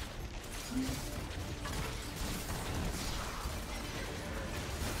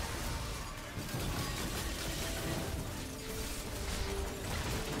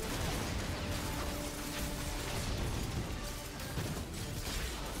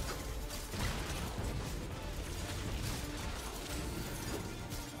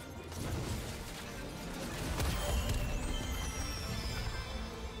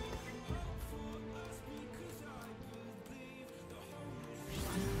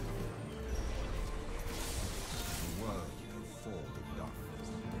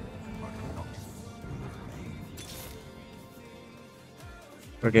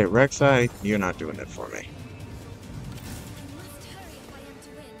 Okay, Rek'Sai, you're not doing it for me.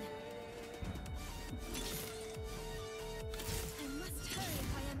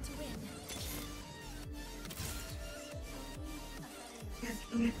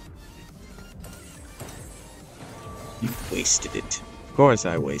 You wasted it. Of course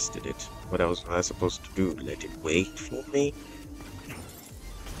I wasted it. What else was I supposed to do? Let it wait for me?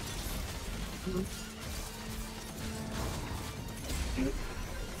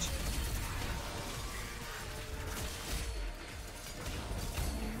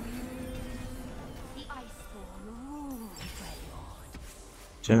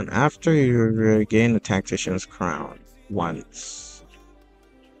 Then after you regain the Tactician's Crown once.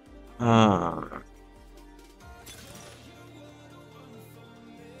 Hmm.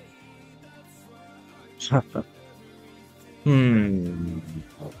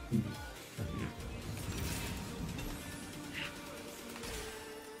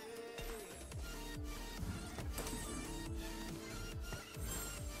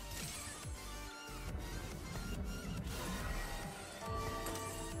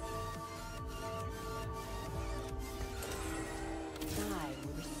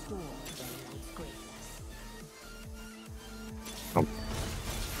 Oh.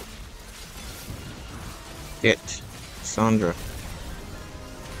 It. Sandra.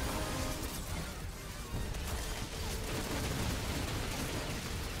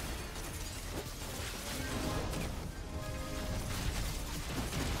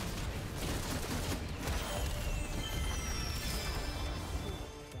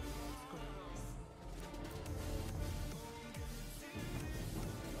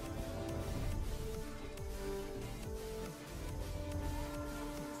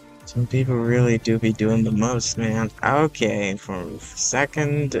 Some people really do be doing the most, man. Okay, from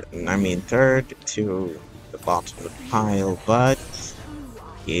third to the bottom of the pile, but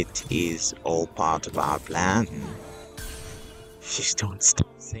it is all part of our plan. Just don't stop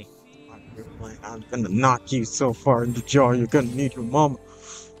saying part of your plan. I'm gonna knock you so far in the jaw, you're gonna need your mama.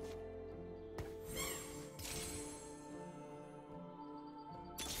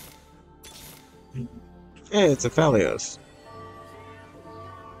 Hey, it's Aphelios.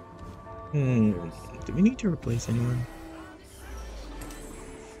 Do we need to replace anyone?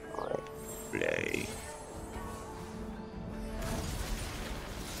 Alright, play.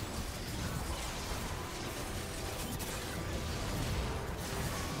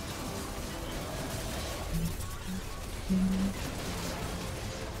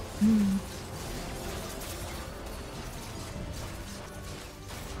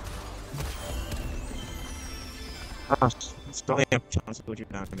 Ah, still have chance to you're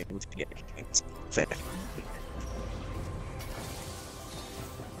not gonna be able to get it. Fair.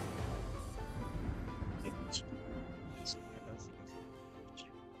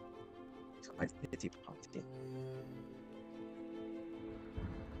 Like 50 pounds.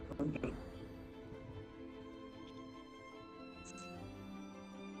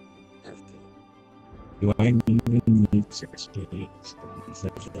 Do I even need 6 days? That's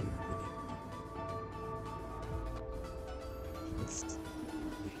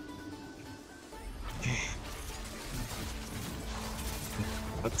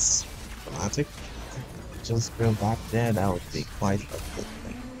dramatic. Just go back there, that would be quite a good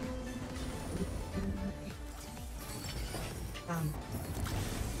thing.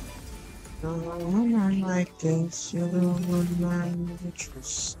 No one like this, you're the one I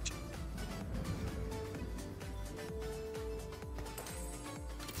trust.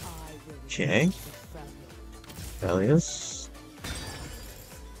 Okay. Elias.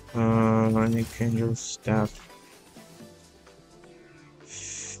 I can use staff.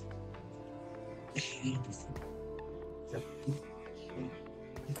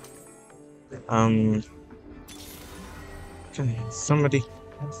 Okay, somebody.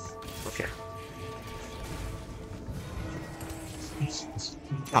 Okay.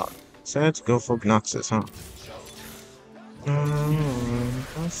 Oh, so let's go for Gnoxus, huh?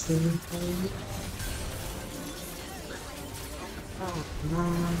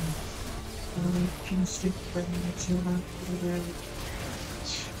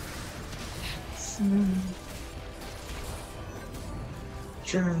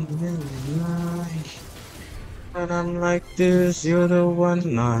 When I'm like this, you're the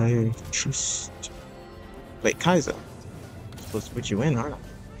one I trust. Wait, Kaiser. I'm supposed to put you in, aren't I?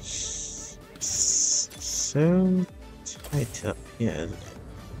 So tight up here.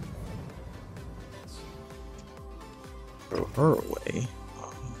 Throw her away.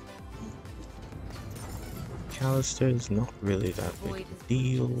 Callister is not really that big of a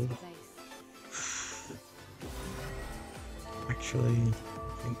deal. Actually, I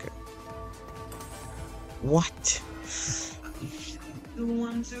think. What?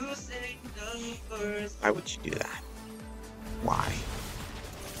 Why would you do that? Why?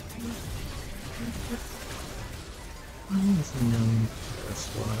 That's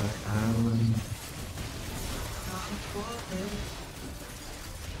why I'm.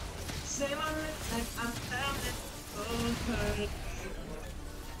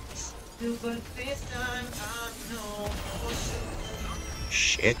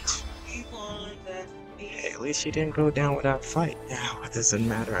 Shit. Hey, at least you didn't go down without a fight. Now it doesn't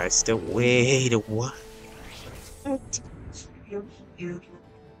matter. I still wait. What?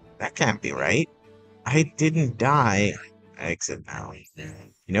 That can't be right. I didn't die. I exit now.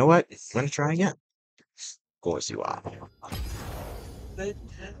 You know what? Wanna try again? Of course you are.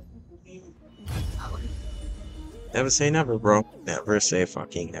 Never say never, bro. Never say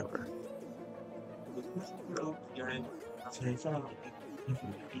fucking never.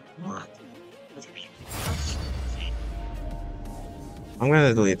 I'm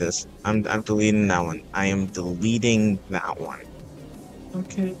gonna delete this. I'm deleting that one. I am deleting that one.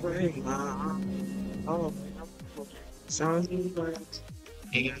 Okay, great. Oh, sounds good.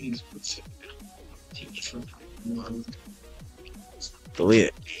 Delete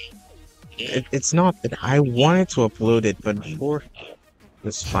it. It's not that I wanted to upload it, but before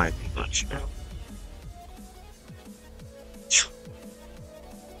it's fine.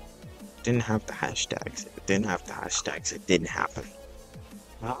 Didn't have the hashtags. It didn't have the hashtags. It didn't happen.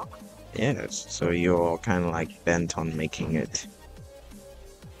 Yes, so you're all kind of like bent on making it.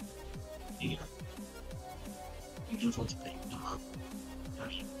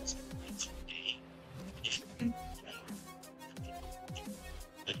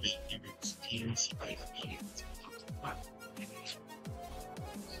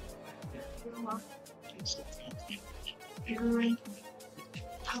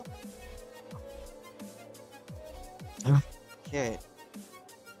 Okay.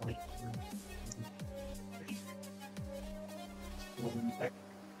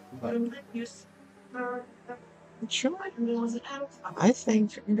 Sure. I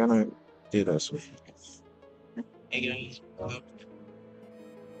think I'm gonna do this with you.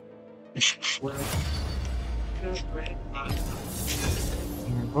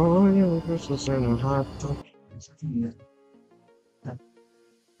 Oh, you were so certain hot.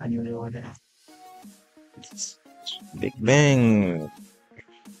 Big Bang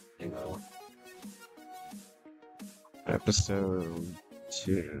episode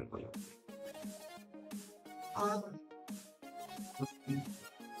 2.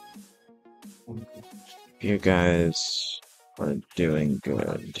 You guys are doing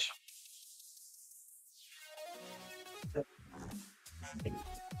good.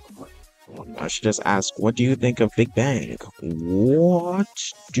 I should just ask, what do you think of Big Bang? What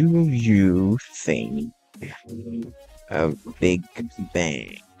do you think of Big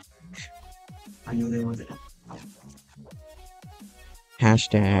Bang?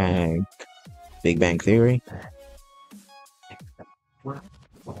 Hashtag Big Bang Theory.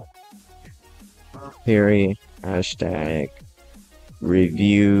 Hashtag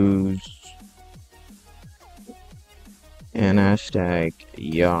reviews. And hashtag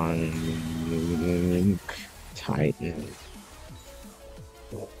Young Titan.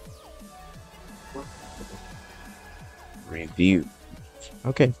 Review.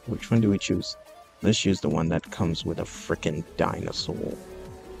 Okay, which one do we choose? Let's choose the one that comes with a frickin' dinosaur.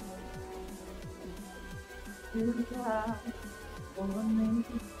 You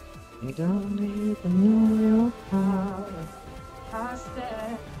don't even know your power.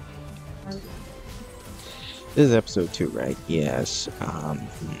 This is episode 2, right? Yes.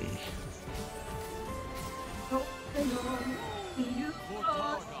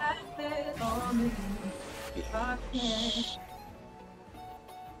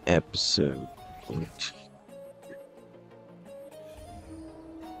 Episode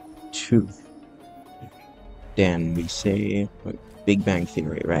 2. Then we say Big Bang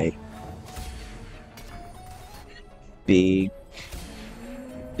Theory, right? Big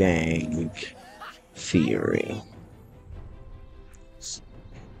Bang Theory.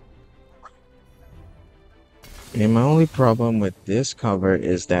 And my only problem with this cover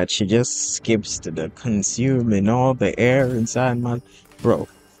is that she just skips to the consuming all the air inside my... Bro,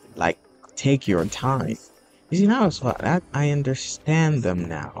 like, take your time. You see, now it's what I understand them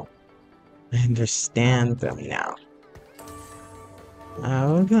now. I understand them now.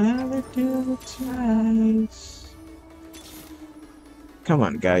 I'll never do it twice. Come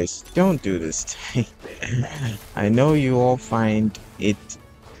on, guys, don't do this to me. I know you all find it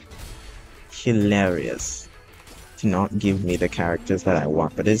hilarious to not give me the characters that I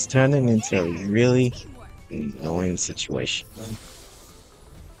want, but it's turning into a really annoying situation.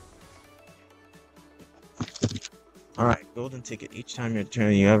 Alright, golden ticket. Each time you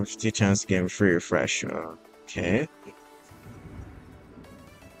turn, you have a chance to get a free refresh. Okay.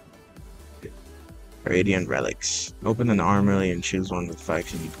 Radiant relics. Open an armory and choose one with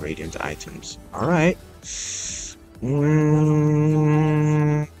 5 unique radiant items. Alright.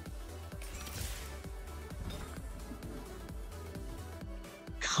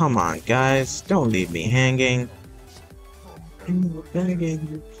 Come on, guys. Don't leave me hanging. I'm begging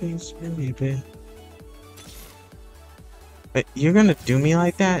you, please, baby. But you're gonna do me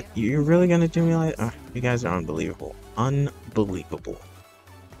like that? You're really gonna do me like that? You guys are unbelievable. Unbelievable.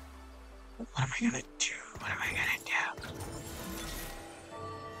 What am I gonna do? What am I gonna do?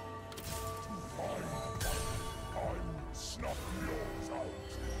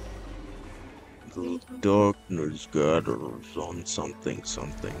 The darkness gathers on something.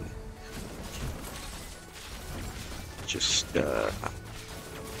 Just,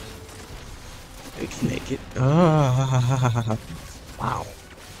 make it. Wow.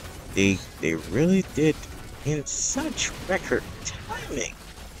 They really did in such record timing.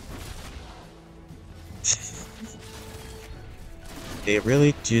 They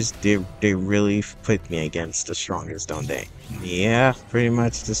really put me against the strongest, don't they? Yeah, pretty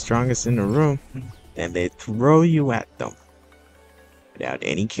much the strongest in the room. And they throw you at them without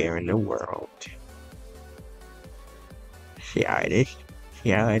any care in the world. Yeah, it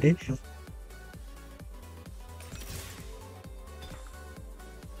is.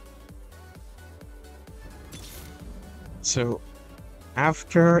 So,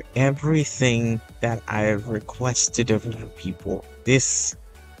 after everything that I've requested of you people, this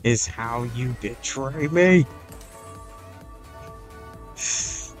is how you betray me.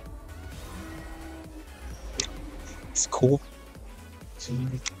 It's cool.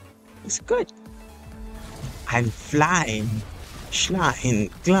 It's good. I'm flying,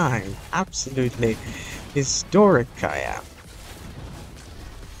 glide. Absolutely historic I am.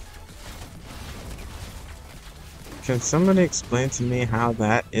 Can somebody explain to me how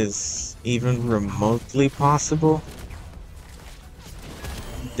that is even remotely possible?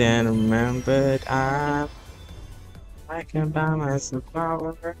 Then remembered I can buy myself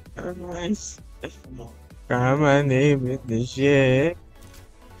flowers. Got my name in the shit.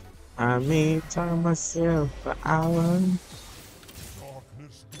 I mean, time myself for hours.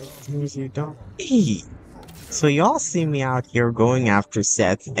 Things you don't eat. So y'all see me out here going after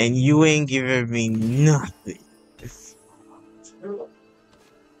Seth, and you ain't giving me nothing.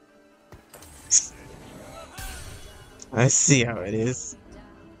 I see how it is.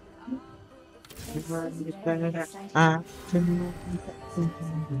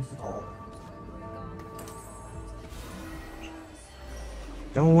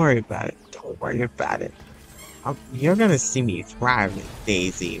 Don't worry about it. Don't worry about it. You're gonna see me thriving,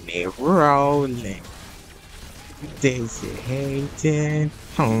 Daisy me rolling. Daisy hating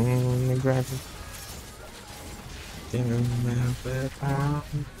on the ground.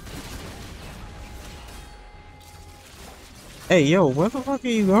 Hey yo, where the fuck are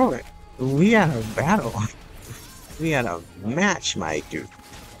you going? We had a battle. We had a match, my dude.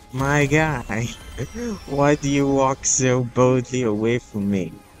 My guy. Why do you walk so boldly away from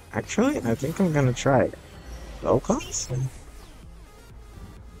me? Actually, I think I'm gonna try it. Low cost?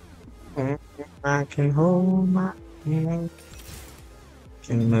 I can hold my hand.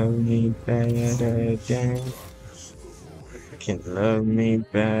 Can love me better than. Can love me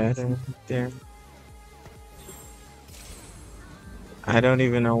better than. I don't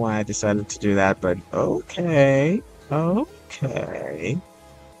even know why I decided to do that, but okay. Okay.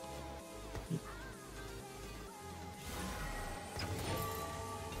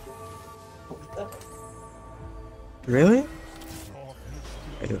 Really?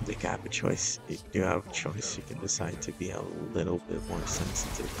 I don't think I have a choice. If you have a choice, you can decide to be a little bit more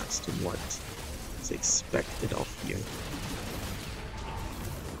sensitive as to what is expected of you.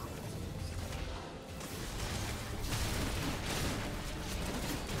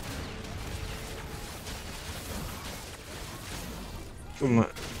 Come on.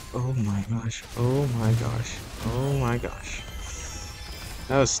 Oh my gosh. Oh my gosh. Oh my gosh.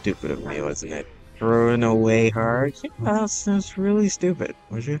 That was stupid of me, wasn't it? Throwing away her? Yeah, that's really stupid.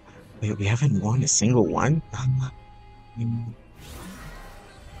 Was you? Wait, we haven't won a single one?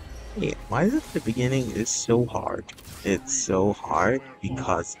 Yeah, why is it the beginning is so hard? It's so hard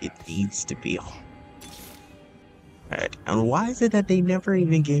because it needs to be hard. Right. And why is it that they never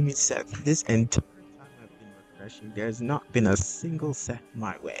even gave me set? This entire time I've been refreshing, there's not been a single set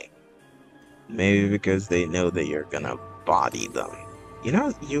my way. Maybe because they know that you're gonna body them. You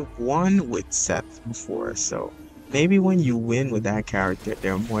know, you've won with Seth before, so maybe when you win with that character,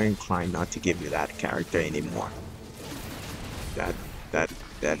 they're more inclined not to give you that character anymore. That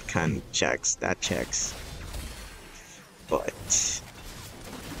kind of checks. That checks. But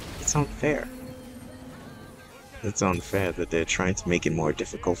it's unfair. It's unfair that they're trying to make it more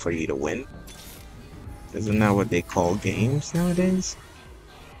difficult for you to win. Isn't that what they call games nowadays?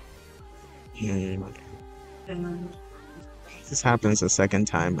 This happens a second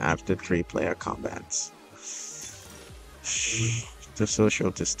time after 3-player combats. The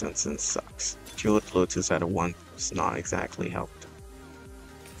social distancing sucks. Jeweled Lotus at a 1 is not exactly helped.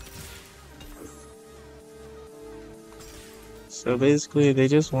 So basically, they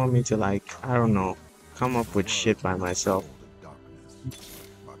just want me to, like, I don't know, come up with shit by myself.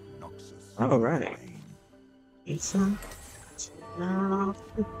 Alright. It's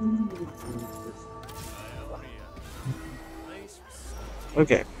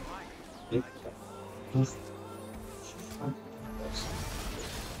okay.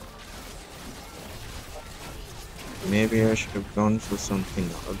 Maybe I should have gone for something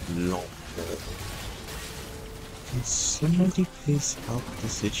a lot more. Can somebody please help the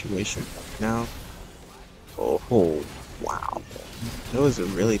situation right now? Oh, wow. That was a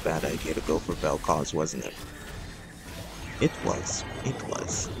really bad idea to go for Vel'Koz, wasn't it? It was. It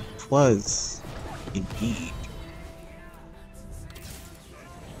was. It was. Indeed.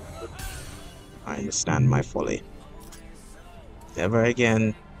 I understand my folly. Never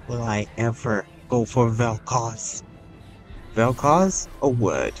again will I ever go for Vel'Koz. Vel'Koz, a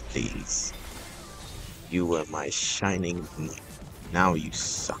word, please. You were my shining light. Now you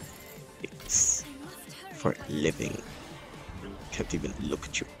suck. It's for a living. Can't even look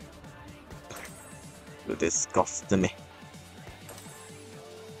at you. You disgust me.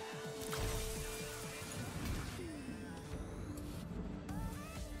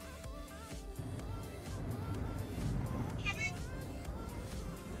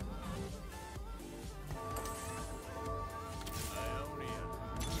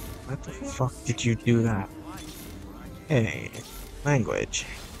 What the fuck did you do that? Hey, language.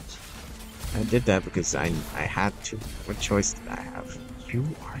 I did that because I had to. What choice did I have? You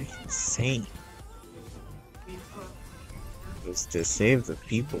are insane. It's to save the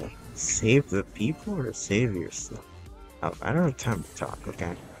people. Save the people or save yourself? Oh, I don't have time to talk,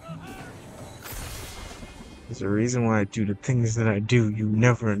 okay? There's a reason why I do the things that I do. You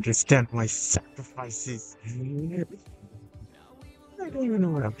never understand my sacrifices. I don't even know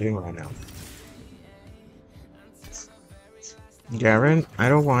what I'm doing right now. Garen, I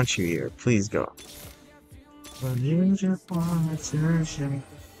don't want you here. Please go.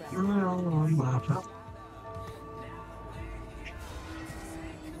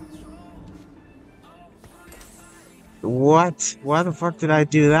 What? Why the fuck did I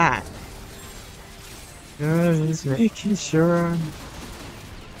do that? Just making sure.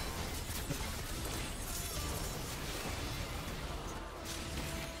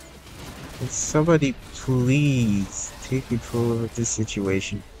 Can somebody please take control of this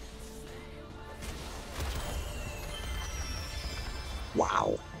situation?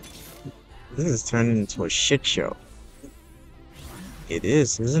 Wow. This is turning into a shit show. It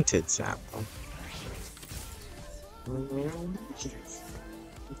is, isn't it, Sam?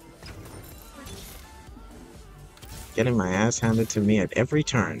 Getting my ass handed to me at every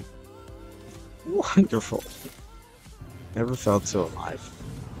turn. Wonderful. Never felt so alive.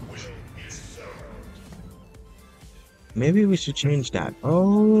 Maybe we should change that.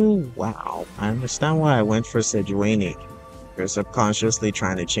 Oh, wow. I understand why I went for Sejuani. You're subconsciously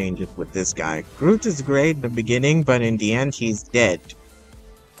trying to change it with this guy. Groot is great in the beginning, but in the end, he's dead.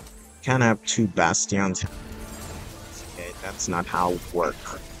 Can't have two bastions. Okay, that's not how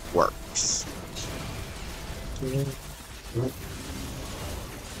works.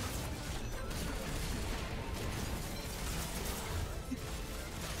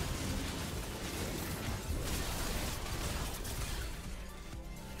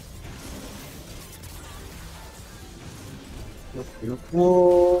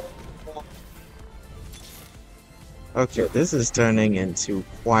 Whoa. Okay, this is turning into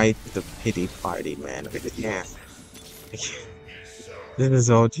quite the pity party, man. This is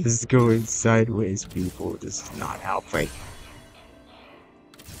all just going sideways, people. This is not helping.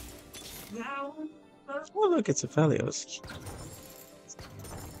 Oh, look, it's Aphelios.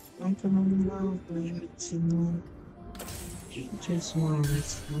 Just want to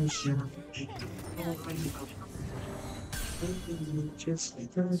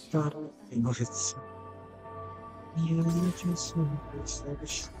just thought it's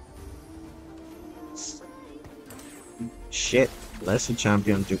shit. Lesser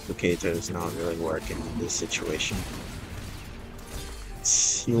champion duplicator is not really working in this situation.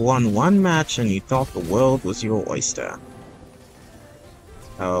 You won one match and you thought the world was your oyster.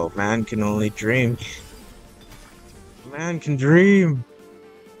 Oh, man can only dream. Man can dream.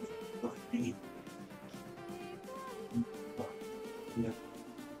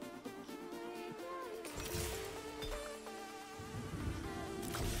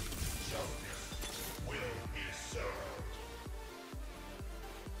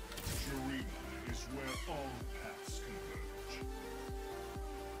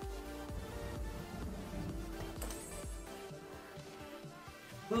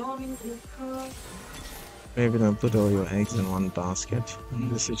 Maybe don't put all your eggs in one basket. In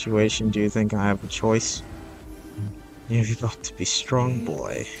this situation, do you think I have a choice? You've got to be strong,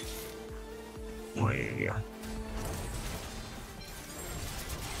 boy.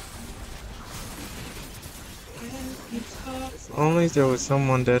 If only there was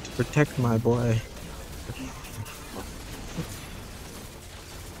someone there to protect my boy.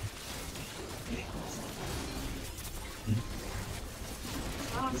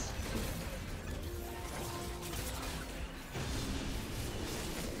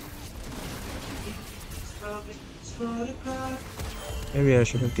 Maybe I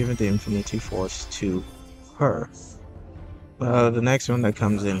should have given the Infinity Force to her. The next one that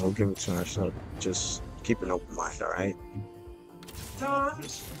comes in, we'll give it to her, so just keep an open mind, alright?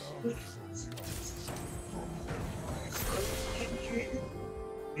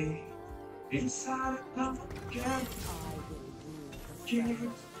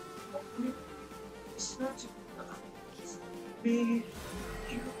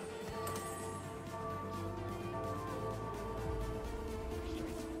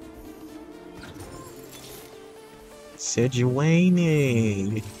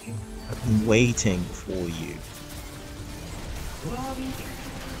 Sejuani, I've been waiting for you.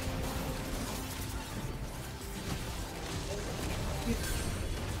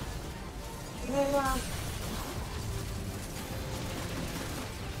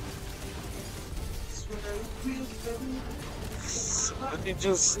 Somebody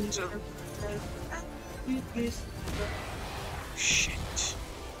just shit.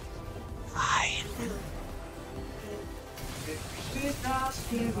 Fine.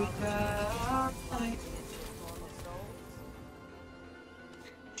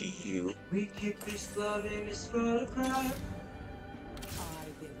 Do you? We keep this love in this photograph.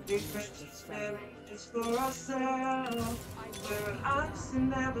 Differences is for ourselves. We're honest and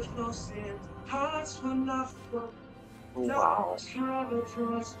never no sin. Hearts will not flow. Wow. Trouble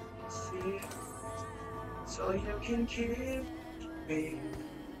for us to see. So you can keep me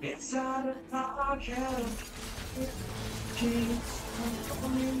inside of my head. Keeps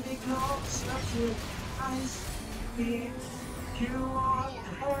coming because of you. I see you are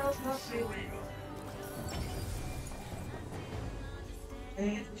have nothing.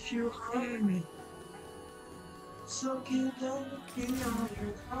 And if you hurt me, so keep looking on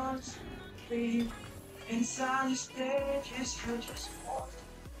your hearts. Leave inside the stage, it's just for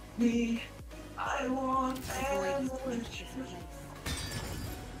me. I want endless.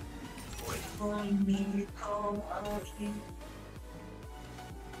 Wait for me to come out here.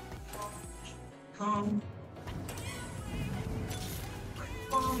 Come. Wait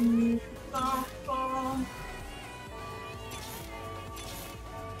for me to come.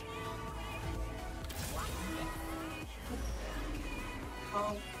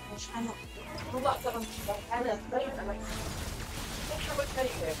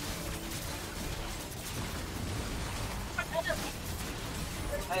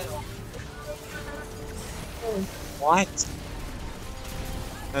 What?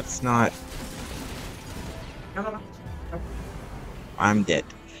 That's not. I'm dead.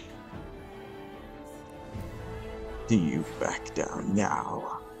 Do you back down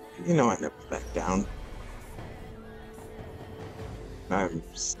now? You know I never back down. I'm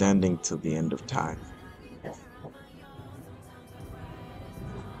standing till the end of time.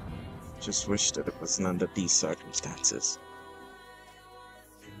 Just wish that it wasn't under these circumstances.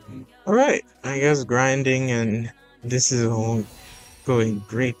 Alright, I guess grinding and this is all going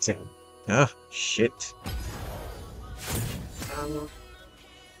great. Ah, shit.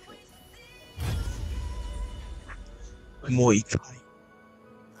 Muay Thai.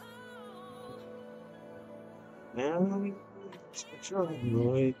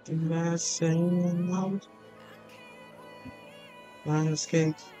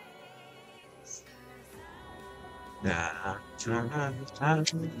 Landscape.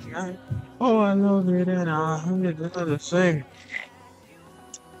 Oh, I love it and I'm the same.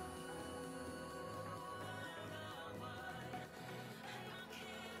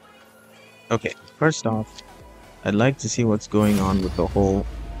 Okay, first off, I'd like to see what's going on with the whole.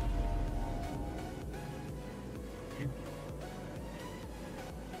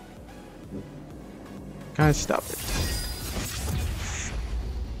 Guys, stop it.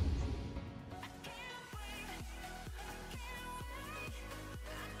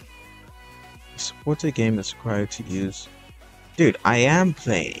 Support a game is required to use. Dude, I am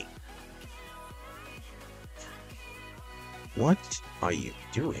playing. What are you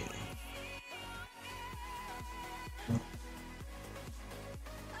doing?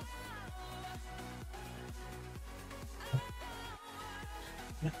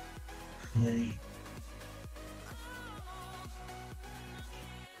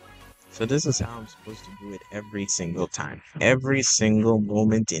 So this is how I'm supposed to do it every single time. Every single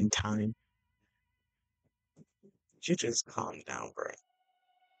moment in time. You just calm down, bro.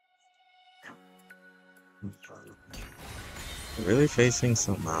 Really facing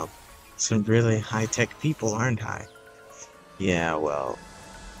some really high-tech people, aren't I? Yeah, well,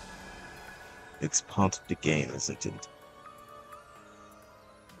 it's part of the game, isn't it?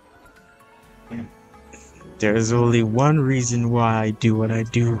 There's only one reason why I do what I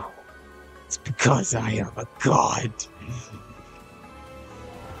do. It's because I am a god.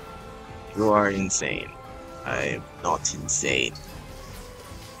 You are insane. I am not insane.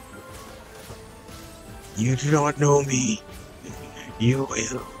 You do not know me. You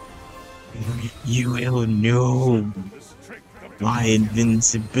will know my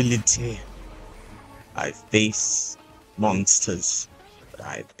invincibility. I face monsters, but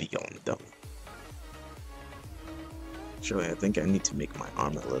I am beyond them. Actually, I think I need to make my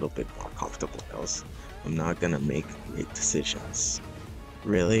arm a little bit more comfortable, else I'm not gonna make great decisions.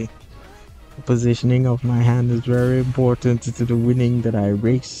 Really? The positioning of my hand is very important to the winning that I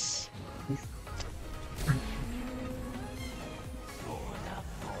race.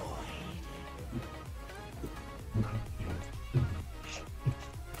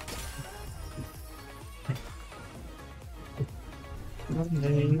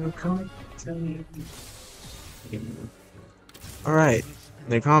 Alright,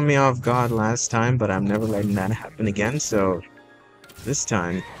 they caught me off guard last time, but I'm never letting that happen again, so This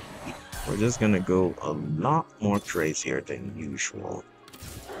time, we're just gonna go a lot more crazier than usual.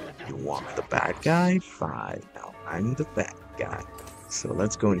 You want the bad guy? Fine. Now I'm the bad guy. So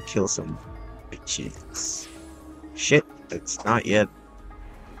let's go and kill some bitches. Shit, that's not yet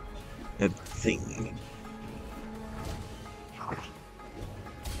a thing.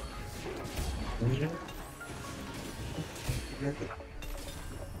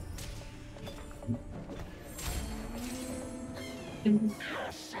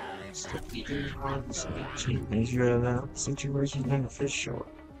 Situation beneficial.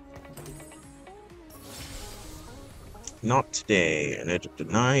 Not today. An edge of the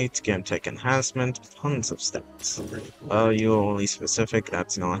night, game tech enhancement, tons of stats. Well, you're only specific,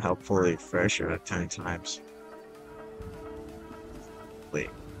 that's not helpful. Refresher at 10 times. Wait.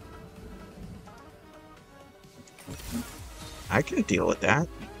 I can deal with that.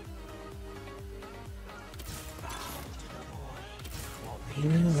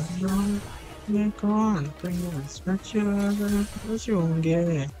 Yeah, go on, bring on, stretch what you won't get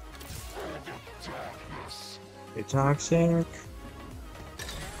it. You're toxic.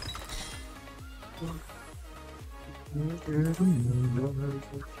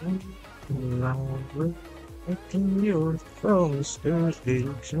 Your phone still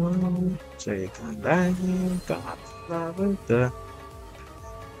speaks on. Take a back, got love with the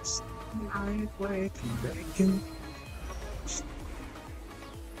night waking bacon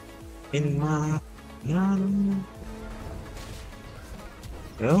in my young.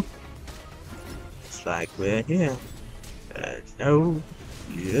 Well, it's like we're here. No,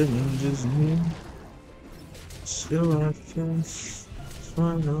 you didn't just me. Still I feel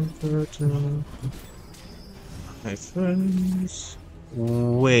fun over time. My friends.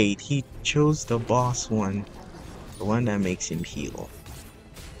 Wait, he chose the boss one. The one that makes him heal.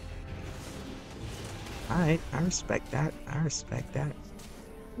 Alright, I respect that. I respect that.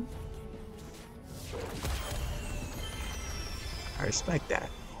 I respect that.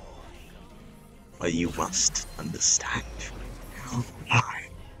 But you must understand.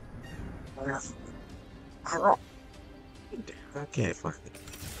 Okay, fine.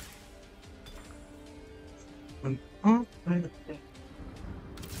 Oh, Darkness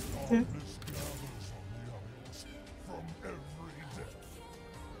gathers on the isles from every depth.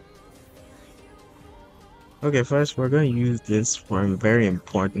 okay, first we're going to use this for a very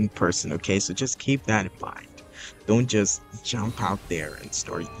important person, okay? So just keep that in mind. Don't just jump out there and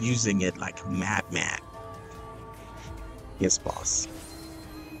start using it like a madman. Yes, boss.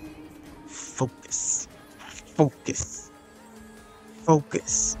 Focus. Focus.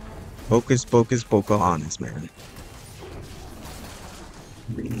 Focus. Focus, focus, Pocahontas, man.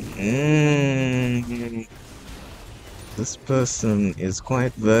 This person is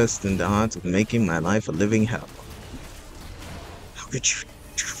quite versed in the art of making my life a living hell. How could you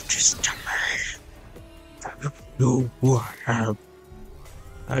do this to me? I know who I am.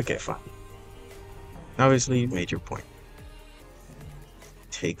 Okay, fine. Obviously, you made your point.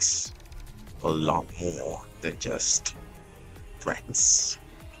 It takes a lot more than just threats.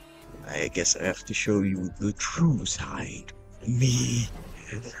 I guess I have to show you the true side of me.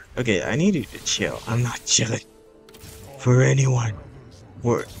 Okay, I need you to chill. I'm not chilling for anyone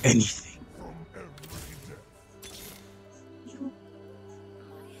or anything.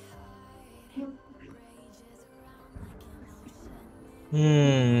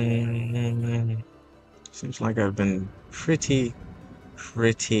 Seems like I've been pretty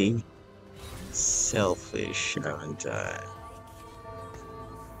selfish, and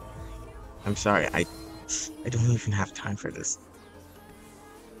I'm sorry, I don't even have time for this.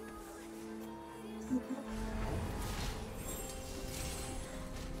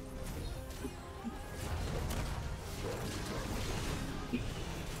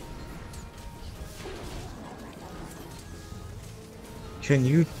 Can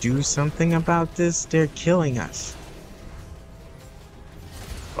you do something about this? They're killing us.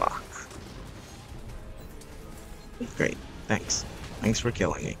 Fuck. Great, thanks. Thanks for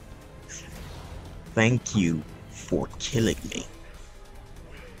killing me. Thank you for killing me.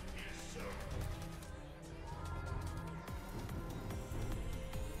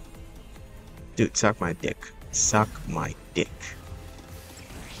 Dude, suck my dick. Suck my dick.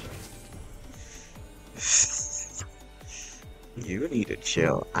 You need to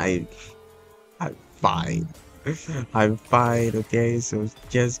chill. I'm fine. I'm fine, okay? So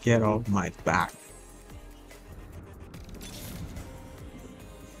just get off my back.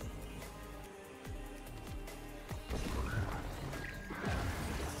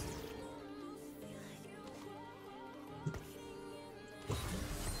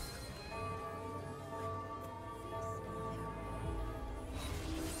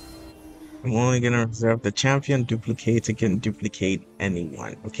 I'm only gonna reserve the champion. Duplicator can duplicate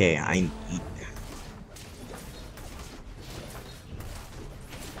anyone. Okay, I need that.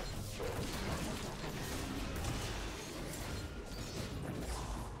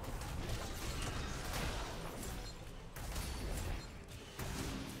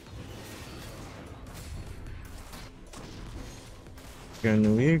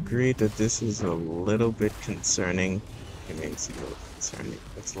 Can we agree that this is a little bit concerning? It makes it a little concerning.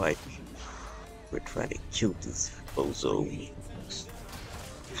 It's like we're trying to kill this bozo.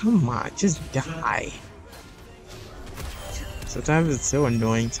 Come on, just die. Sometimes it's so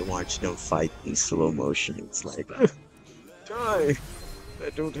annoying to watch them fight in slow motion. It's like, die! I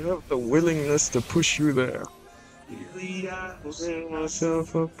don't have the willingness to push you there. Putting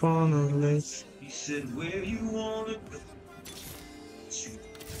myself up on a list.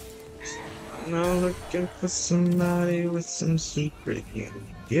 I'm not looking for somebody with some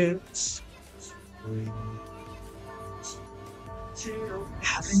superhuman gifts.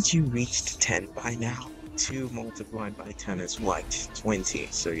 Haven't you reached 10 by now? 2 multiplied by 10 is what? 20.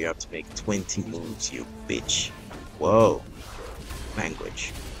 So you have to make 20 moves, you bitch. Whoa.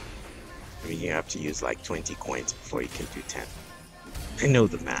 Language. I mean, you have to use like 20 coins before you can do 10. I know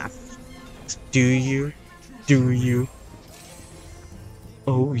the math. Do you? Do you?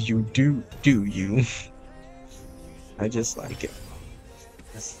 Oh, you do you? I just like it.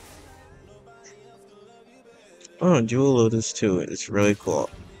 Oh, Dual Lotus 2 is really cool.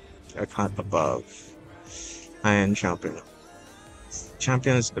 I caught above. High-end champion.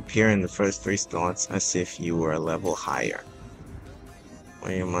 Champions appear in the first 3 slots as if you were a level higher.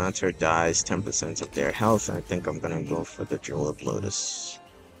 When your monitor dies 10% of their health, I think I'm gonna go for the Jewel Lotus.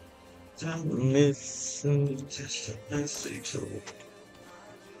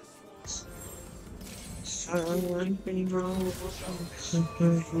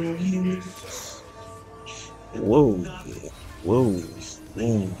 Whoa, whoa,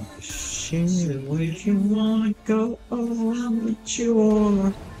 whoa. Shit, where you wanna go? What you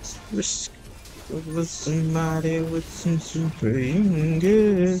wanna risk? With somebody with some superhuman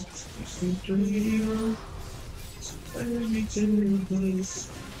gifts. Superhero. Everything please.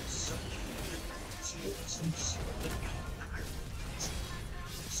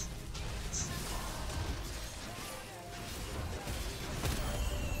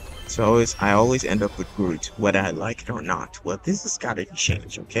 So I always end up with Groot, whether I like it or not. Well, this has got to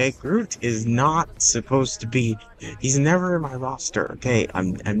change, okay? Groot is not supposed to be. He's never in my roster, okay?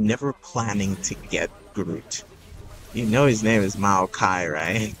 I'm never planning to get Groot. You know his name is Maokai,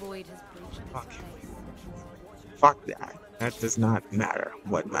 right? Fuck. Fuck that. That does not matter.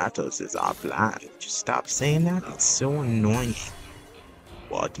 What matters is our plan. Just stop saying that. It's so annoying.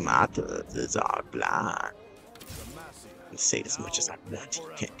 What matters is our plan. I can say it as much as I want. You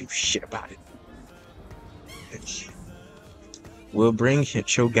can't do shit about it. We'll bring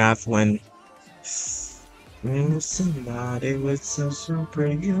Cho'Gath when somebody with some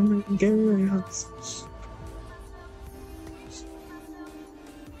superhuman gifts.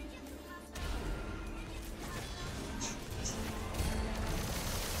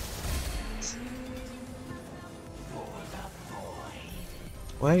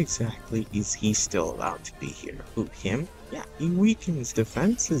 Why exactly is he still allowed to be here? Who, him? Yeah, he weakens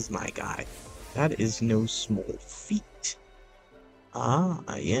defenses, my guy. That is no small feat. Ah,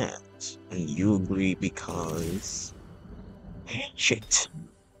 yes. And you agree because... Shit.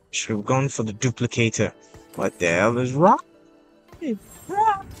 Should have gone for the duplicator. What the hell is wrong?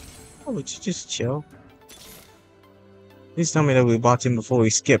 Oh, would you just chill? Please tell me that we bought him before we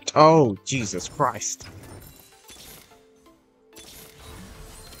skipped. Oh, Jesus Christ.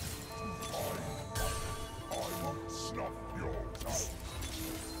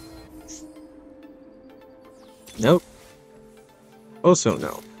 Nope. Also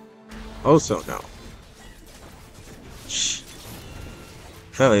no. Also no. Shh.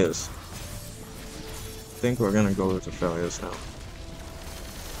 Failures. I think we're gonna go with the failures now.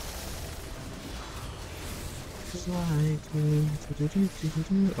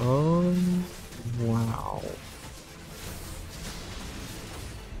 Oh, wow.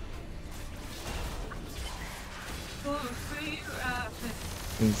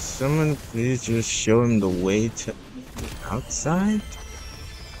 Can someone please just show him the way to the outside?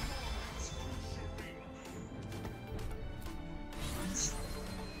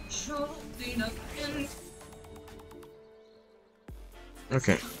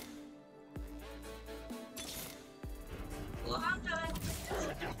 Okay.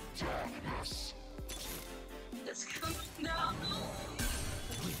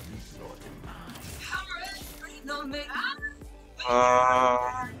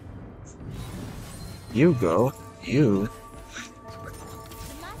 You go. You.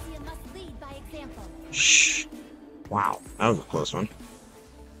 Demacia must lead by example. Shh. Wow, that was a close one.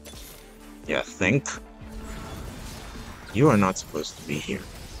 Yeah, think. You are not supposed to be here.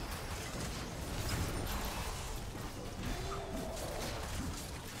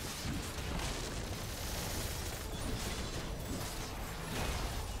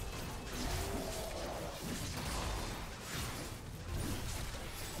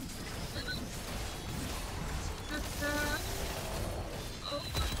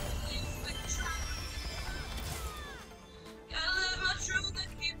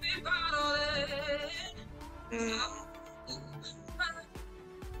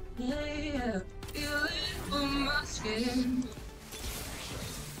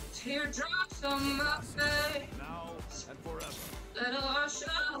 Teardrops on my face. Now and forever. Let it wash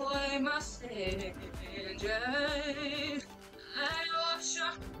away my sins. Let it wash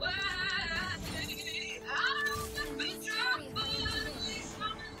away. I don't be troubled.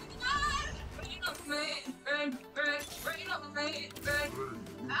 Rain on me, rain on me, rain.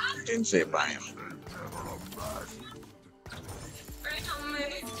 Didn't say by him. Rain on me,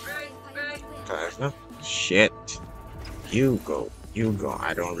 rain. Okay. Shit. You go. You go.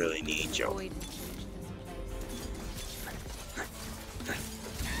 I don't really need you. Void has reached this place.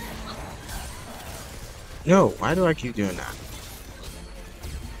 No, why do I keep doing that?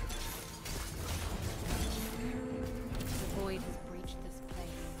 The void has breached this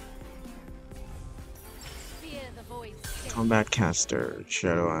place. Fear the void. Combat caster,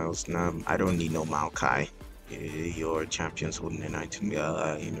 Shadow Isles. Nah, I don't need no Maokai. Your champions holding an item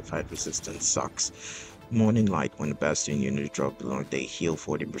unified resistance sucks. Morning light when the bastion units drop below, they heal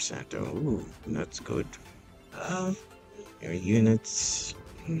 40%. Oh, that's good. Your units.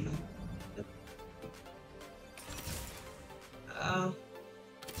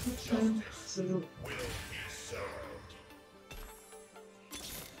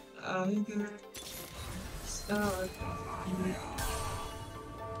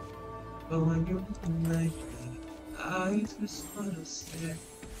 But when you make me, I just wanna say.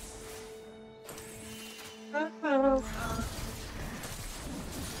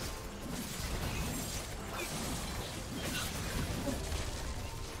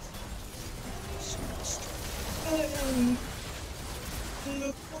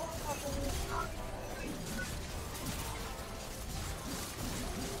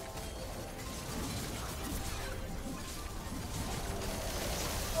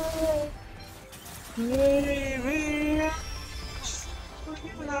 Baby,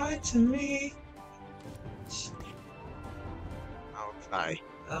 you lied to me. Maokai.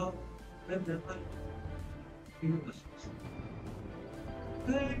 I'll never let you.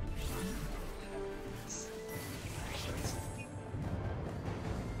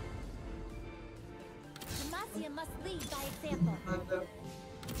 Demacia must lead by example.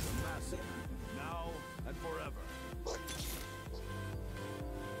 Massive. Now and forever.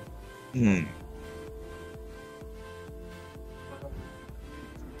 Hmm.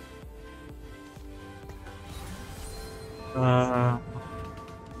 The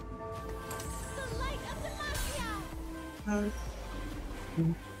light of Demacia!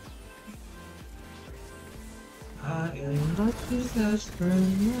 I am not this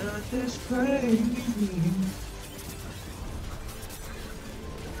desperate, not this crazy.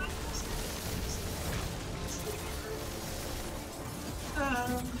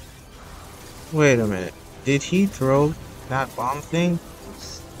 Wait a minute. Did he throw that bomb thing?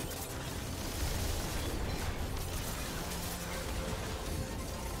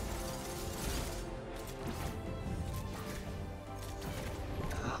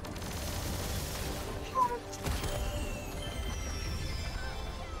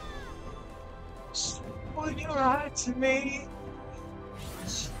 When you lied to me.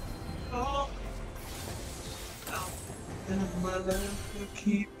 Oh, and my love will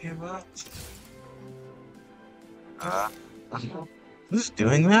keep you up. Who's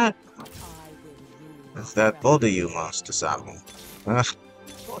doing that? I will rule. Is that both of you, Master Samu?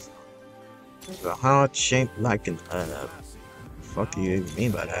 The heart shaped like an fuck do you even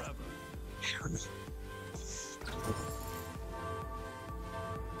mean by that?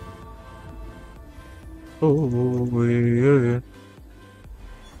 Oh yeah.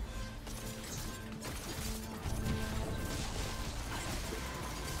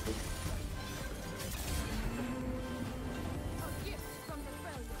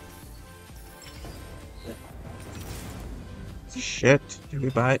 Shit. Did we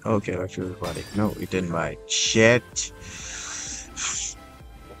buy it? Okay, actually we bought it. No, we didn't buy it. Shit.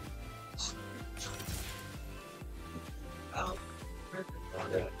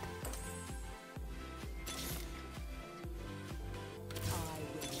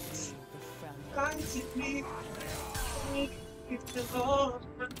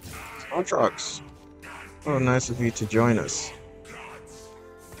 Aatrox. Oh, nice of you to join us.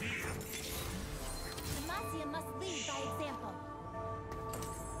 Demacia must lead by example.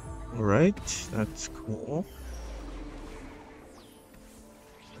 Alright, that's cool.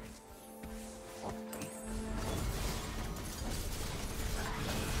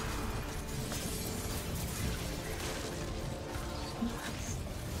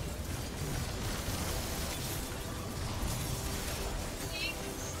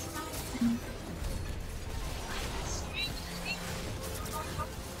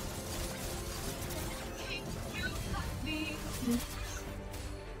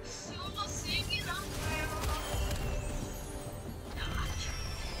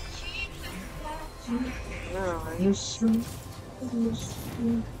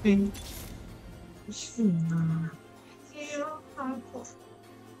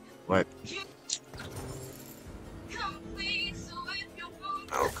 What?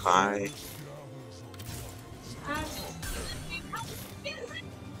 Okay.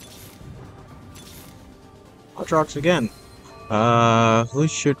 Aatrox again. Who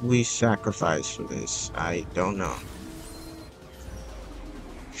should we sacrifice for this? I don't know.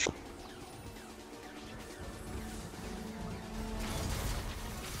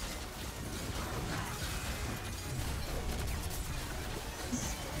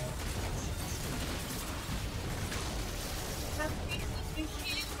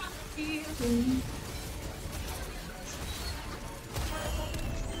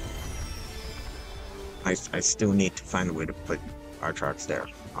 I still need to find a way to put Aatrox there.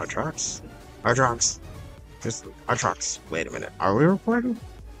 Aatrox? Aatrox! Just Aatrox. Wait a minute. Are we recording?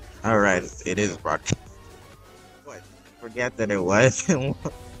 Alright, it is broadcast. What? Forget that it was.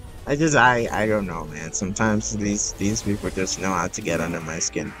 I don't know, man. Sometimes these people just know how to get under my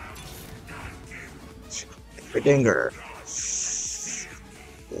skin. Dinger.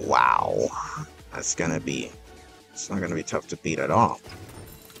 Wow. It's not gonna be tough to beat at all.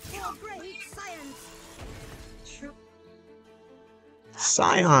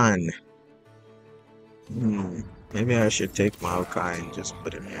 Scion! Maybe I should take Maokai and just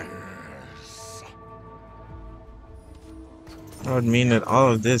put him here. That would mean that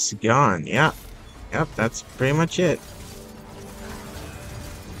all of this is gone. Yeah. Yep, that's pretty much it.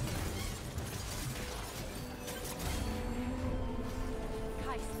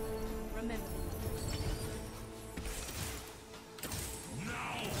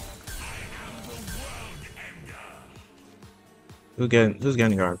 Who's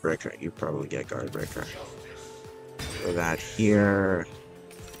getting Guard Breaker? You probably get Guard Breaker. Throw that here.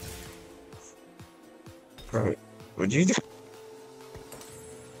 Probably. Would you do?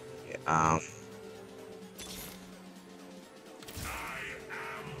 Yeah,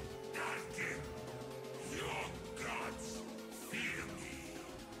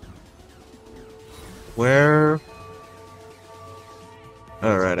 where?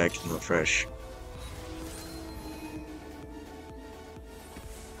 Alright, I can refresh.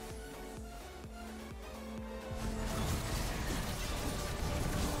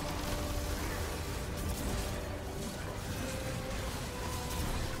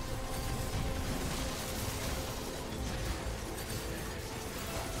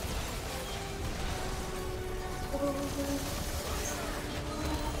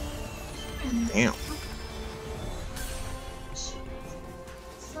 Damn.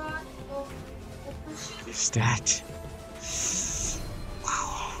 Is that?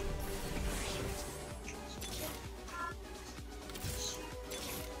 Wow.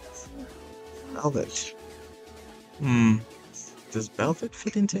 Velvet. Does Velvet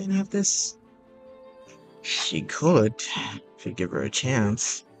fit into any of this? She could, if you give her a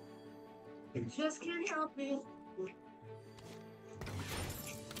chance. Just can't help it.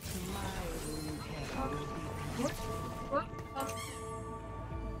 What?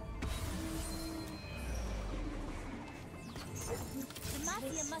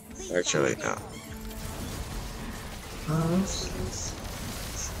 Demacia must lead Actually, by no.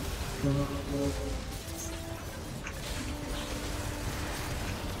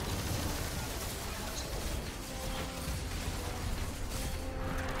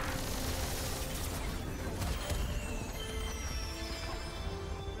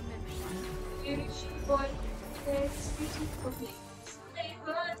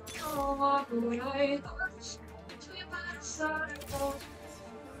 example.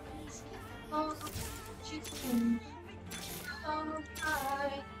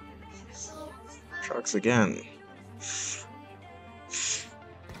 Trucks again.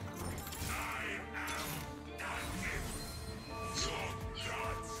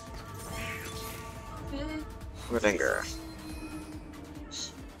 Whittaker.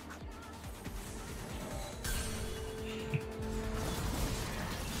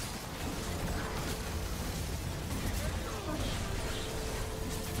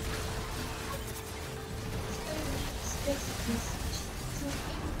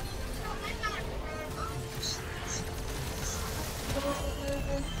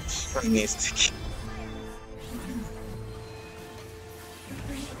 He needs to keep.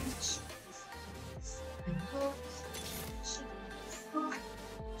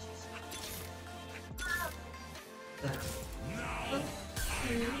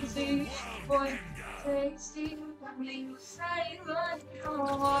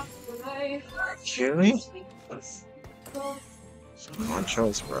 Really? One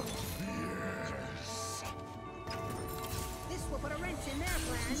choice, bro. This will put a wrench in their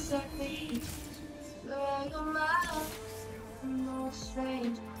plans.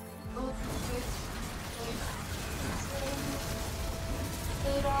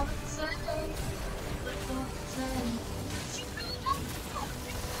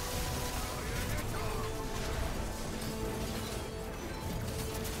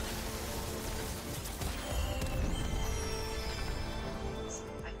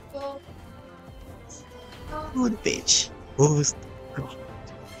 Good bitch. Who's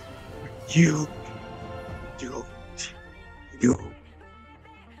you? You.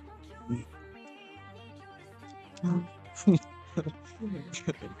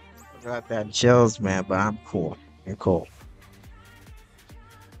 Got that chills, man, but I'm cool. I'm cool.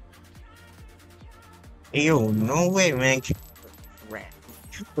 Yo, no way, man. Rat.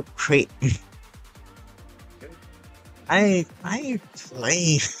 Great. I ain't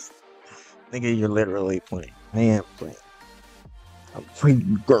playing. Nigga, you're literally playing. I am playing. I'm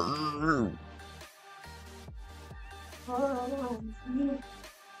playing girl.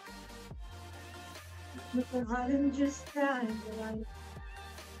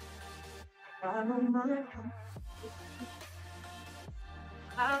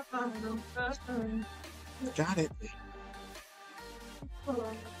 Got it.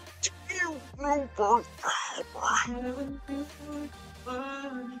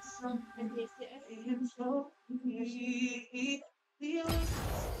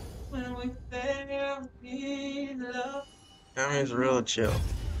 Is real chill.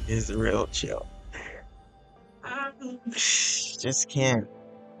 Is real chill. Just can't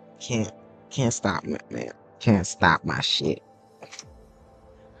stop me, man. Can't stop my shit.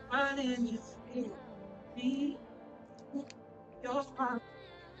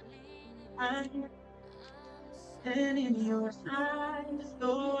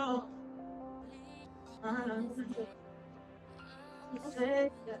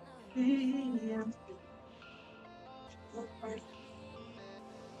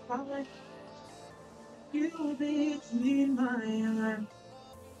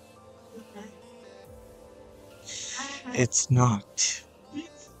 It's not.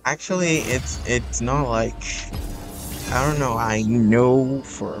 Actually, it's not like, I don't know, I know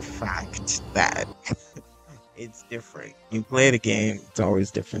for a fact that it's different. You play the game, it's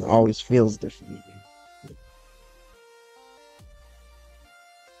always different, always feels different.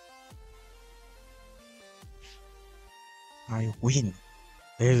 I win.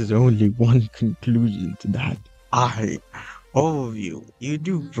 There's only one conclusion to that. All of you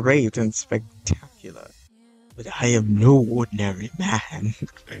do great and spectacular. But I am no ordinary man.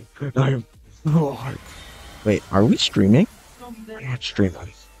 I am Lord. Wait, are we streaming? We're not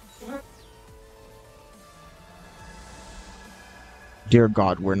streaming. Dear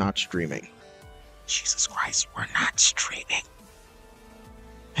God, we're not streaming. Jesus Christ, we're not streaming.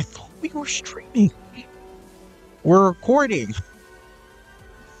 I thought we were streaming. We're recording.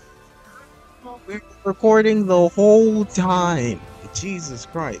 We're recording the whole time. Jesus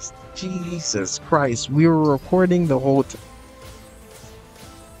Christ. Jesus Christ. We were recording the whole time.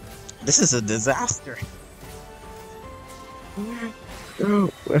 This is a disaster.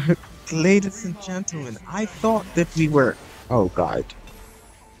 Ladies and gentlemen, I thought that we were... Oh God.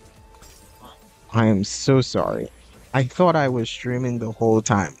 I am so sorry. I thought I was streaming the whole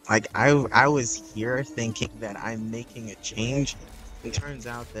time. Like, I was here thinking that I'm making a change. It turns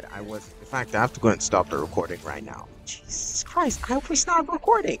out that I wasn't. In fact, I have to go and stop the recording right now. Jesus Christ, I was not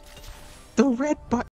recording. The red button.